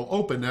open, we call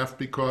open F,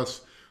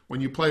 because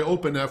when you play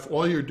open F,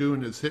 all you're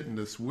doing is hitting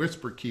this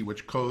whisper key,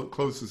 which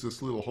closes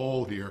this little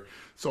hole here.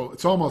 So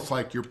it's almost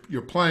like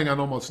you're playing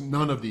on almost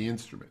none of the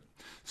instrument.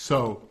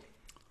 So,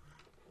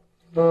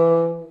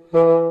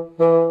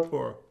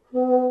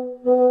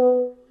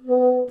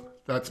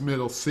 that's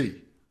middle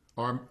C.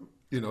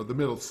 The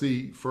middle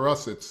C, for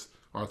us, it's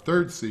our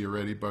third C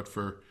already, but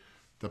for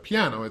the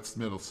piano, it's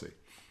middle C.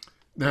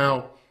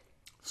 Now,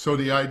 so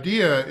the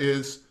idea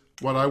is,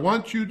 what I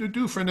want you to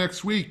do for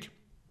next week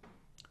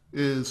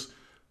is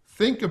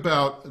think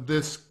about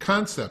this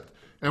concept.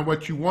 And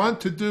what you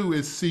want to do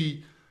is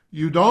see,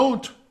 you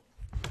don't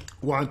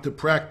want to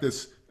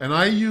practice, and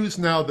I use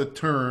now the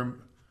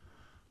term,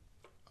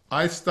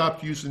 I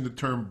stopped using the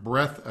term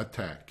breath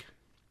attack,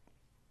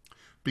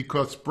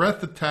 because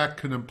breath attack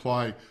can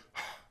imply,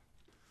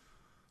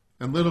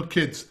 and little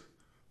kids,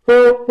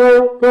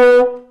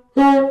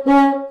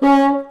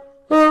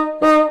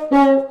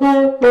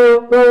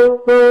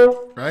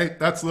 right?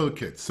 That's little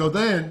kids. So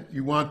then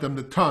you want them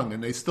to tongue,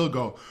 and they still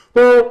go,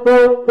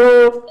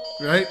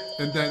 right?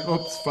 And then,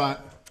 oops, fine.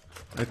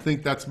 I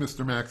think that's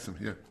Mr. Maxim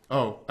here.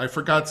 Oh, I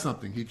forgot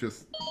something.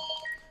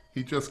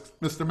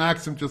 Mr.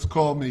 Maxim just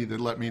called me to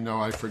let me know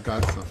I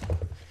forgot something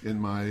in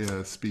my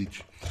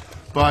speech.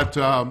 But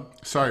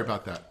sorry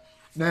about that.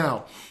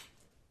 Now,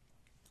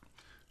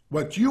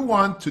 what you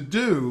want to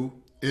do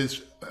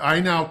is, I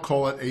now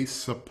call it a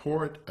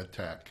support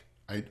attack,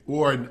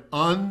 or an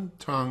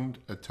untongued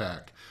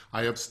attack.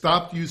 I have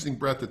stopped using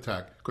breath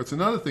attack, because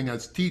another thing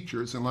as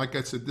teachers, and like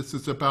I said, this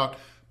is about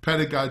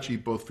pedagogy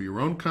both for your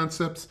own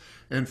concepts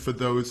and for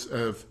those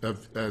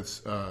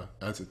as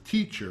a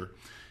teacher,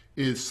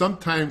 is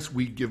sometimes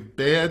we give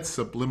bad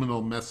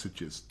subliminal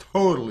messages,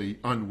 totally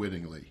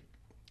unwittingly.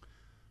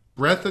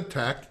 Breath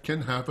attack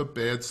can have a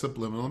bad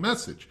subliminal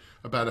message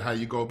about how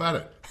you go about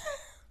it.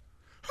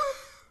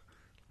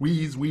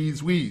 Wheeze,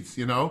 wheeze, wheeze,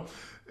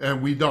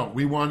 and we don't.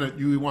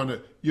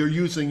 You're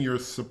using your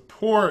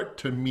support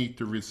to meet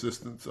the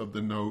resistance of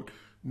the note,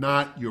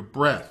 not your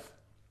breath.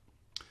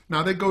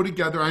 Now they go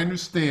together, I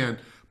understand,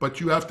 but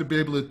you have to be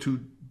able to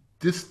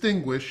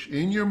distinguish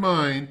in your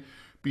mind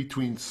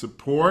between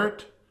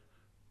support,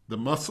 the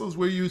muscles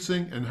we're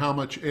using, and how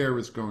much air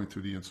is going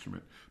through the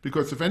instrument.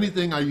 Because if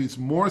anything, I use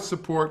more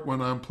support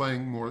when I'm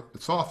playing more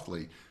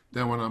softly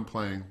than when I'm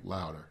playing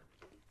louder.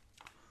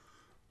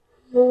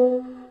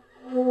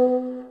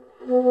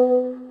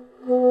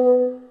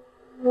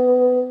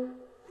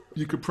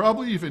 You could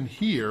probably even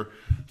hear,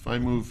 if I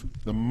move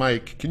the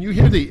mic, can you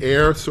hear the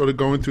air sort of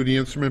going through the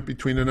instrument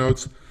between the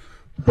notes?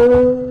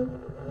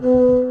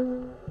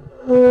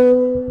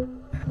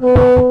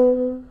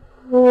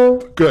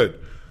 Good.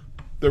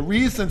 The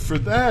reason for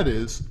that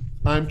is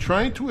I'm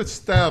trying to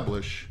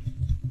establish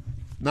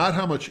not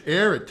how much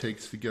air it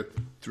takes to get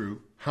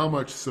through, how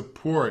much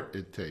support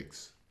it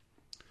takes.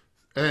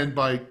 And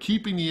by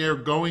keeping the air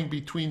going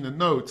between the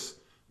notes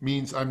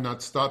means I'm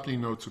not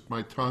stopping notes with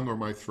my tongue or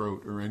my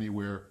throat or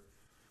anywhere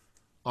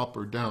up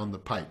or down the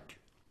pike,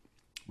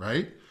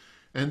 right?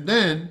 And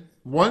then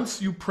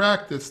once you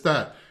practice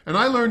that, and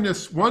I learned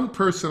this, one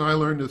person I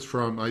learned this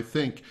from, I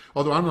think,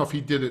 although I don't know if he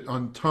did it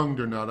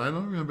untongued or not. I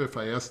don't remember if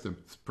I asked him.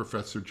 It's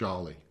Professor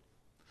Jolly,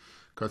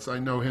 because I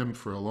know him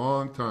for a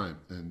long time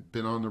and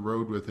been on the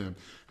road with him.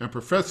 And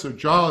Professor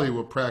Jolly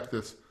will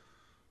practice,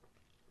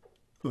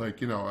 like,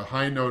 you know, a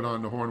high note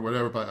on the horn,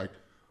 whatever, but like,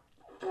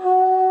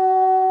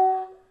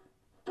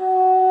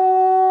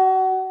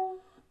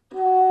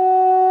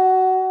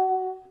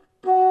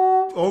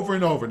 over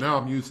and over. Now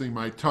I'm using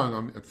my tongue.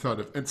 I'm sort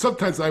of, and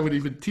sometimes I would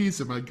even tease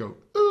him. I'd go,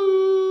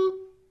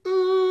 ooh,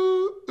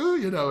 ooh, ooh,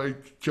 you know,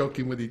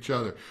 joking with each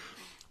other.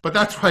 But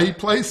that's why he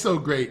plays so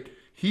great.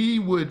 He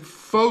would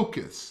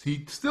focus.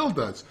 He still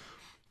does.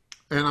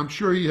 And I'm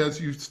sure he has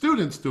you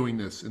students doing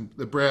this in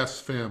the brass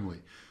family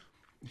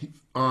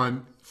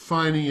on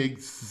finding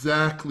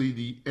exactly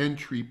the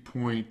entry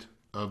point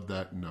of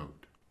that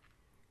note.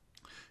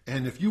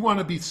 And if you want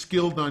to be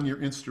skilled on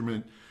your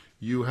instrument,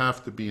 you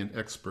have to be an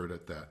expert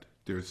at that.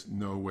 There's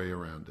no way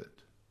around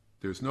it.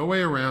 There's no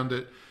way around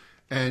it,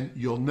 and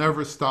you'll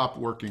never stop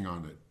working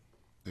on it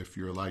if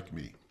you're like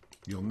me.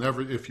 You'll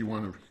never, if you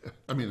want to,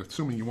 I mean,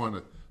 assuming you want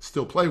to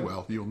still play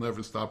well, you'll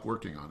never stop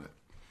working on it.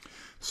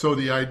 So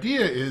the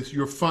idea is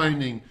you're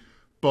finding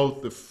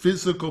both the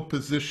physical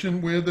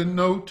position where the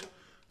note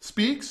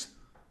speaks.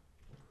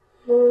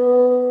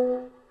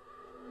 Now,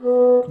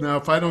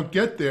 if I don't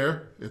get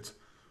there, it's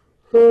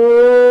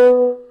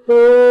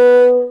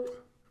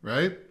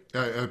right?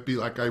 It'd be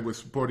like I was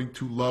supporting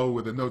too low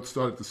where the note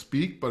started to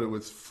speak, but it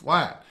was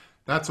flat.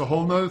 That's a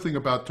whole nother thing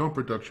about tone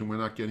production we're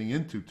not getting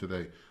into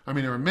today. I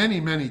mean, there are many,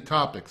 many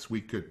topics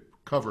we could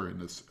cover in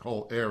this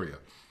whole area.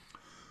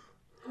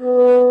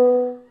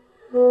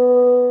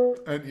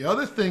 And the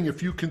other thing,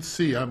 if you can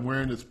see, I'm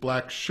wearing this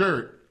black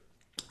shirt,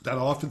 that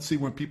I often see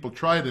when people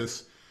try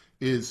this,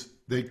 is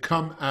they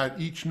come at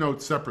each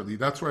note separately.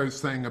 That's what I was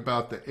saying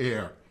about the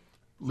air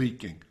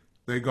leaking.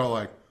 They go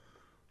like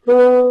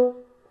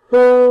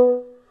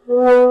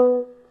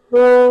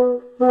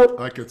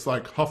it's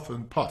like huff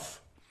and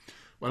puff.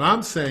 What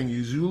I'm saying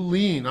is you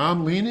lean.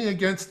 I'm leaning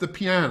against the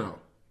piano.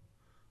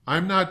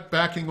 I'm not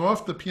backing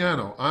off the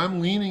piano.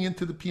 I'm leaning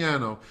into the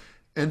piano,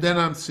 and then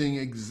I'm seeing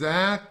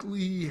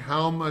exactly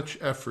how much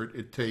effort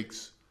it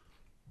takes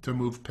to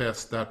move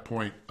past that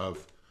point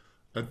of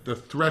the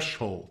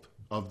threshold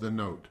of the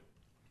note.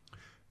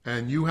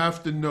 And you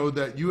have to know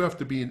that. You have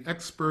to be an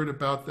expert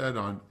about that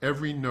on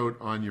every note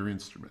on your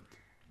instrument.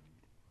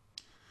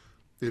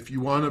 If you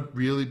want to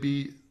really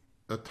be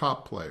a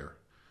top player,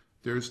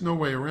 there's no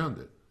way around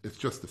it. It's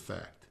just a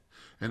fact.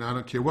 And I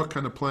don't care what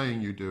kind of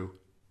playing you do,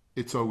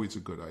 it's always a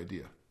good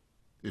idea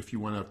if you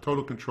want to have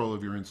total control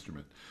of your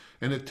instrument.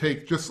 And it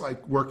takes, just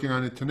like working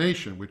on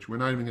intonation, which we're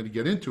not even going to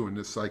get into in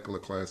this cycle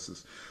of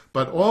classes,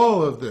 but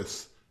all of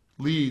this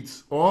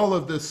leads, all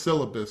of this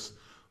syllabus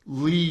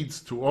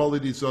leads to all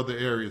of these other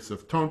areas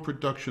of tone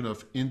production,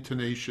 of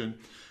intonation.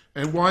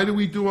 And why do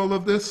we do all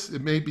of this?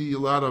 It may be a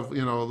lot of,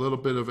 a little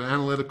bit of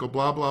analytical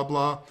blah, blah,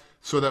 blah,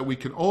 so that we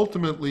can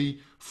ultimately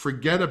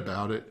forget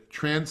about it,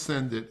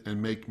 transcend it,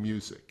 and make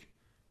music.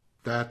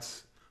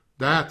 That's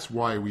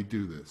why we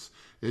do this.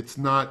 It's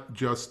not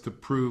just to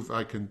prove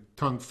I can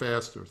tongue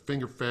fast or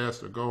finger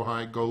fast or go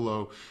high, go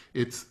low.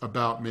 It's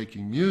about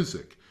making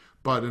music.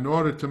 But in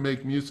order to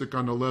make music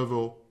on the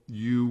level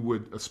you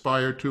would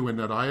aspire to and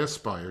that I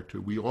aspire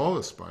to, we all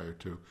aspire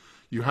to,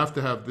 you have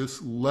to have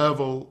this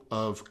level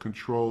of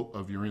control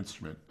of your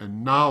instrument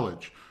and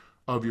knowledge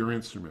of your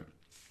instrument.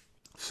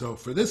 So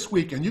for this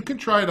week, and you can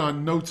try it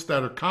on notes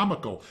that are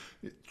comical,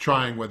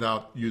 trying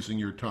without using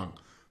your tongue.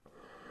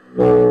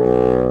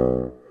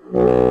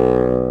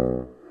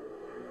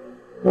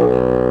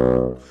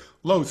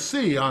 Low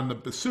C on the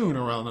bassoon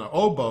or on the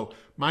oboe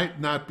might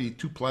not be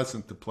too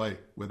pleasant to play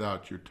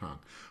without your tongue.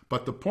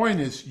 But the point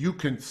is, you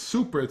can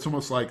it's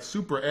almost like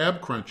super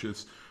ab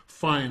crunches,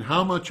 find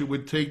how much it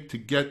would take to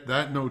get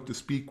that note to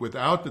speak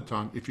without the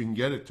tongue, if you can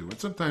get it to. And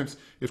sometimes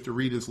if the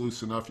reed is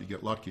loose enough, you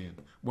get lucky and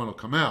one will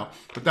come out.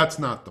 But that's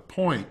not the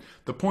point.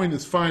 The point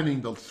is finding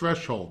the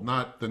threshold,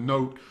 not the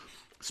note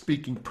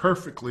speaking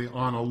perfectly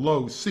on a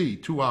low C,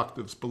 2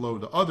 octaves below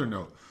the other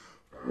note.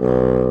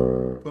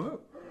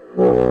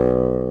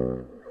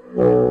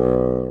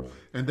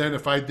 And then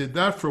if I did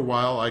that for a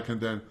while, I can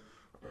then...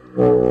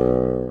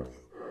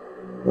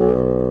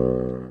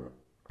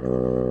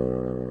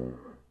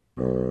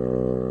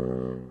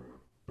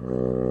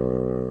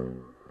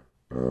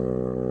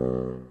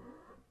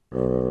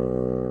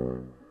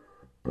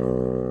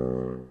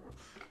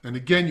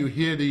 again, you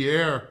hear the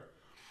air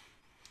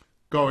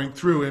going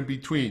through in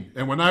between.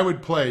 And when I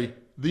would play,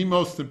 the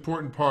most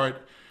important part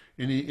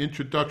in the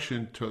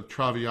introduction to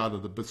Traviata,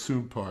 the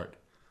bassoon part,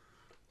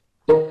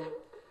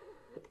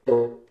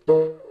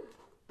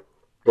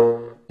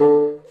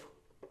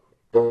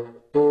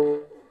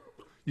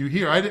 you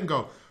hear, I didn't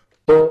go,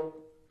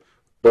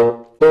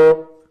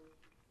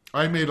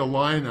 I made a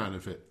line out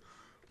of it.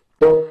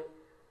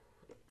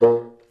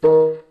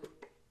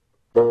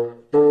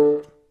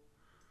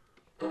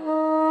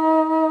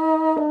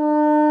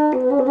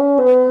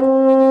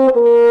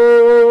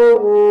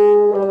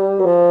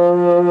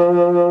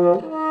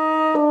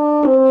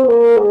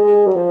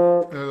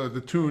 The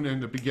tune in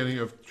the beginning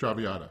of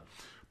Traviata.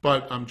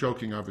 But I'm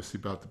joking, obviously,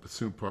 about the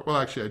bassoon part. Well,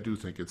 actually, I do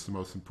think it's the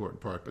most important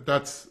part, but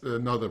that's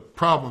another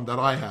problem that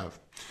I have.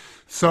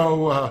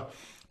 So,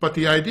 but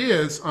the idea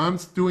is I'm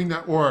doing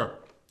that, or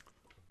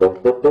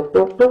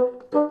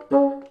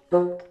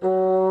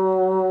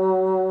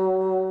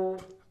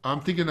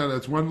I'm thinking that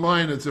as one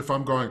line as if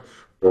I'm going.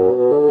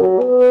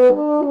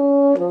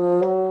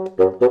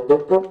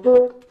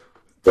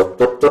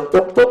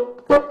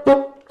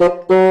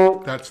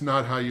 That's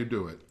not how you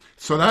do it.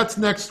 So that's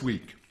next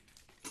week.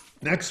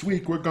 Next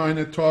week we're going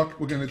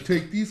to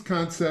take these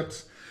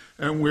concepts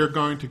and we're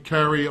going to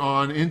carry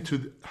on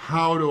into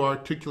how to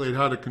articulate,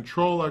 how to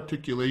control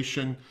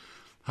articulation,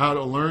 how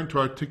to learn to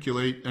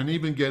articulate, and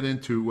even get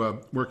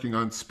into working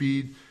on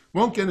speed.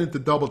 Won't get into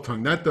double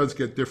tongue. That does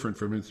get different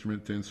from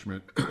instrument to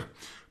instrument.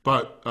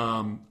 But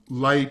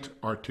light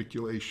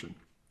articulation.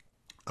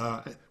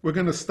 We're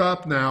going to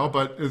stop now,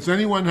 but does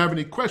anyone have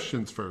any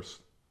questions first?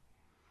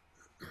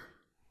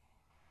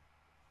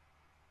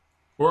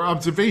 Or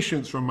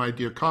observations from my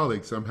dear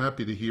colleagues? I'm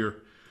happy to hear.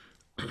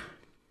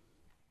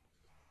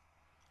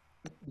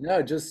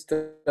 No, just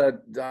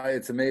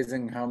it's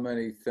amazing how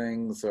many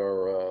things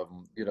are,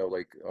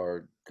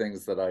 are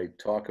things that I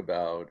talk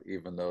about,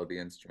 even though the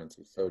instruments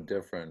are so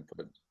different.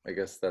 But I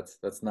guess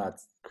that's not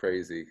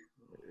crazy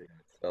in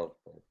itself.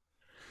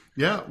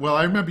 Yeah, well,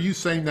 I remember you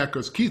saying that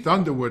because Keith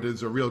Underwood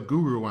is a real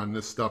guru on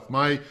this stuff.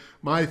 My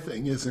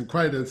thing isn't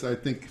quite as, I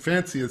think,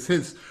 fancy as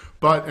his,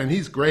 and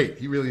he's great.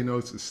 He really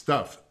knows his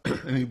stuff.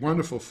 And he's a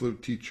wonderful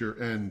flute teacher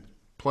and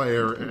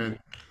player and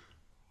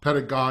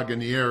pedagogue in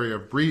the area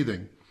of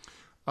breathing.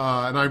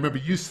 And I remember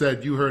you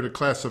said you heard a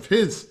class of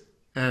his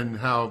and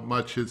how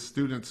much your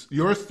students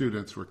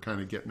were kind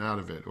of getting out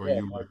of it. Or Yeah,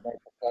 you were. my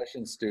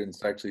percussion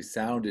students actually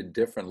sounded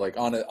different, like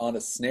on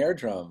a snare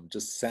drum,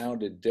 just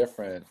sounded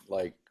different,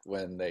 like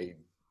when they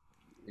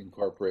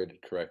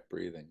incorporated correct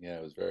breathing. Yeah,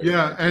 it was very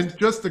Yeah, interesting. and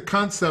just the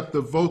concept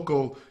of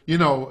vocal,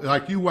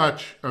 like you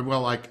watch,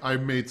 well, like I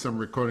made some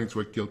recordings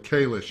with Gil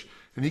Kalish,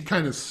 and he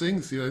kind of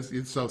sings,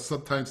 so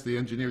sometimes the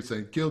engineer's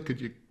saying, Gil, could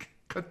you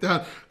cut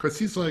down? Because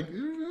he's like,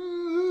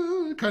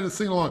 kind of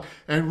sing along.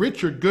 And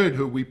Richard Good,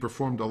 who we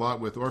performed a lot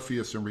with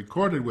Orpheus and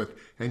recorded with,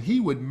 and he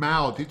would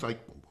mouth, he's like,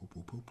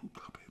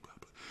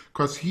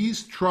 because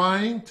he's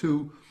trying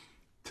to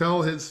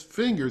tell his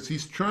fingers,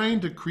 he's trying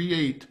to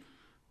create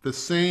the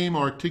same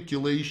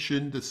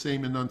articulation, the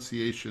same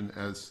enunciation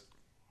as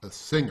a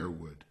singer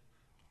would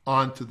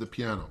onto the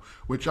piano,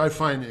 which I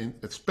find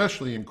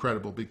especially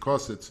incredible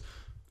because it's,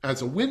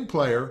 as a wind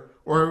player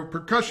or a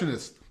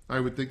percussionist,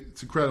 I would think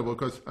it's incredible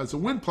because as a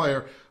wind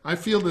player, I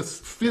feel this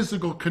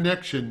physical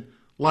connection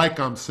like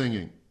I'm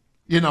singing.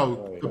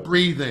 The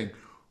breathing,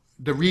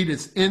 the reed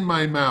is in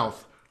my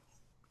mouth.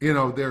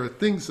 There are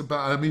things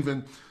about, I'm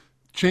even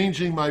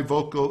changing my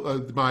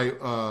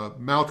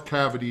mouth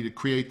cavity to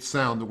create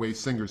sound the way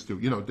singers do,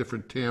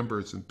 different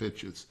timbres and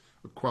pitches,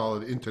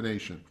 quality,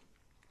 intonation.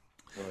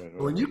 Right.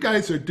 When you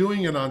guys are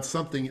doing it on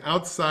something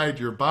outside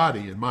your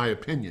body, in my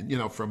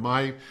opinion, from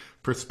my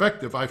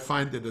perspective, I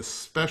find it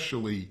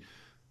especially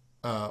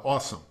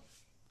awesome.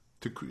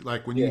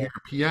 Like when you hear a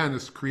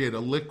pianist create a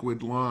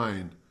liquid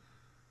line,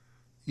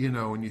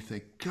 and you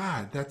think,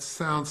 God, that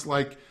sounds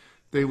like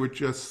they were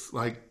just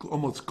like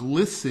almost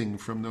glissing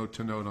from note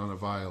to note on a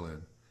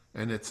violin.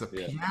 And it's a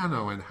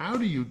piano. And how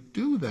do you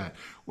do that?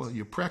 Well,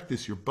 you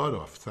practice your butt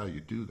off. That's how you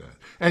do that.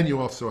 And you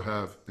also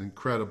have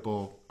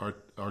incredible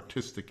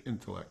artistic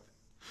intellect.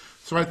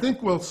 So I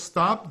think we'll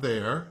stop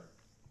there.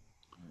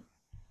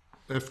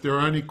 If there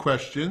are any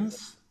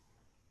questions.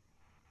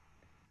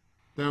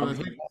 Then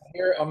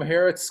I'm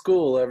here at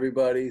school,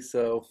 everybody.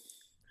 So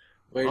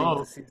waiting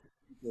to see people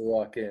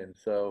walk in.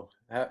 So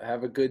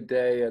have a good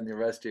day on the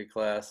rest of your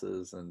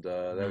classes. And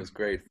that was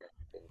great.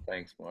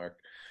 Thanks, Mark.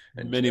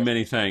 And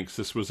many thanks.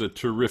 This was a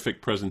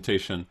terrific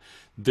presentation.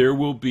 There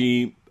will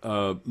be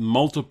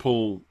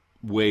multiple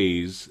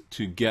ways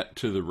to get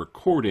to the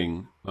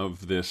recording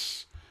of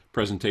this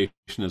presentation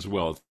as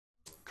well.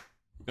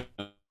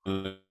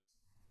 You'll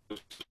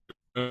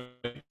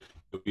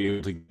be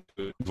able to get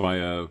it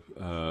via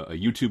a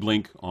YouTube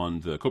link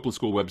on the Copeland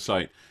School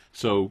website.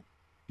 So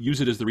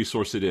use it as the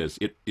resource it is.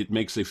 It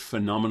makes a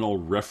phenomenal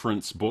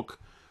reference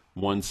book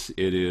once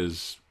it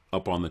is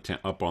up on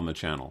the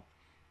channel.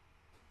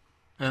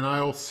 And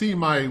I'll see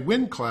my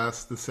wind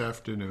class this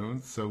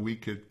afternoon, so we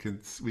could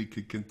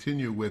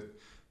continue with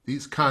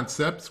these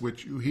concepts,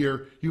 which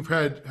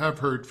have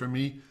heard from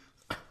me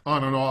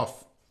on and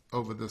off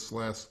over this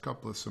last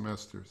couple of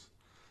semesters.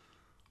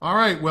 All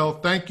right, well,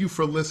 thank you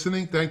for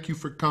listening. Thank you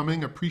for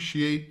coming.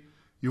 Appreciate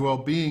you all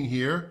being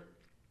here.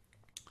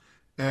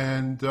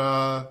 And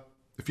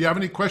if you have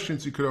any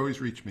questions, you could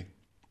always reach me.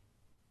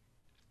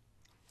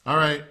 All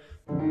right.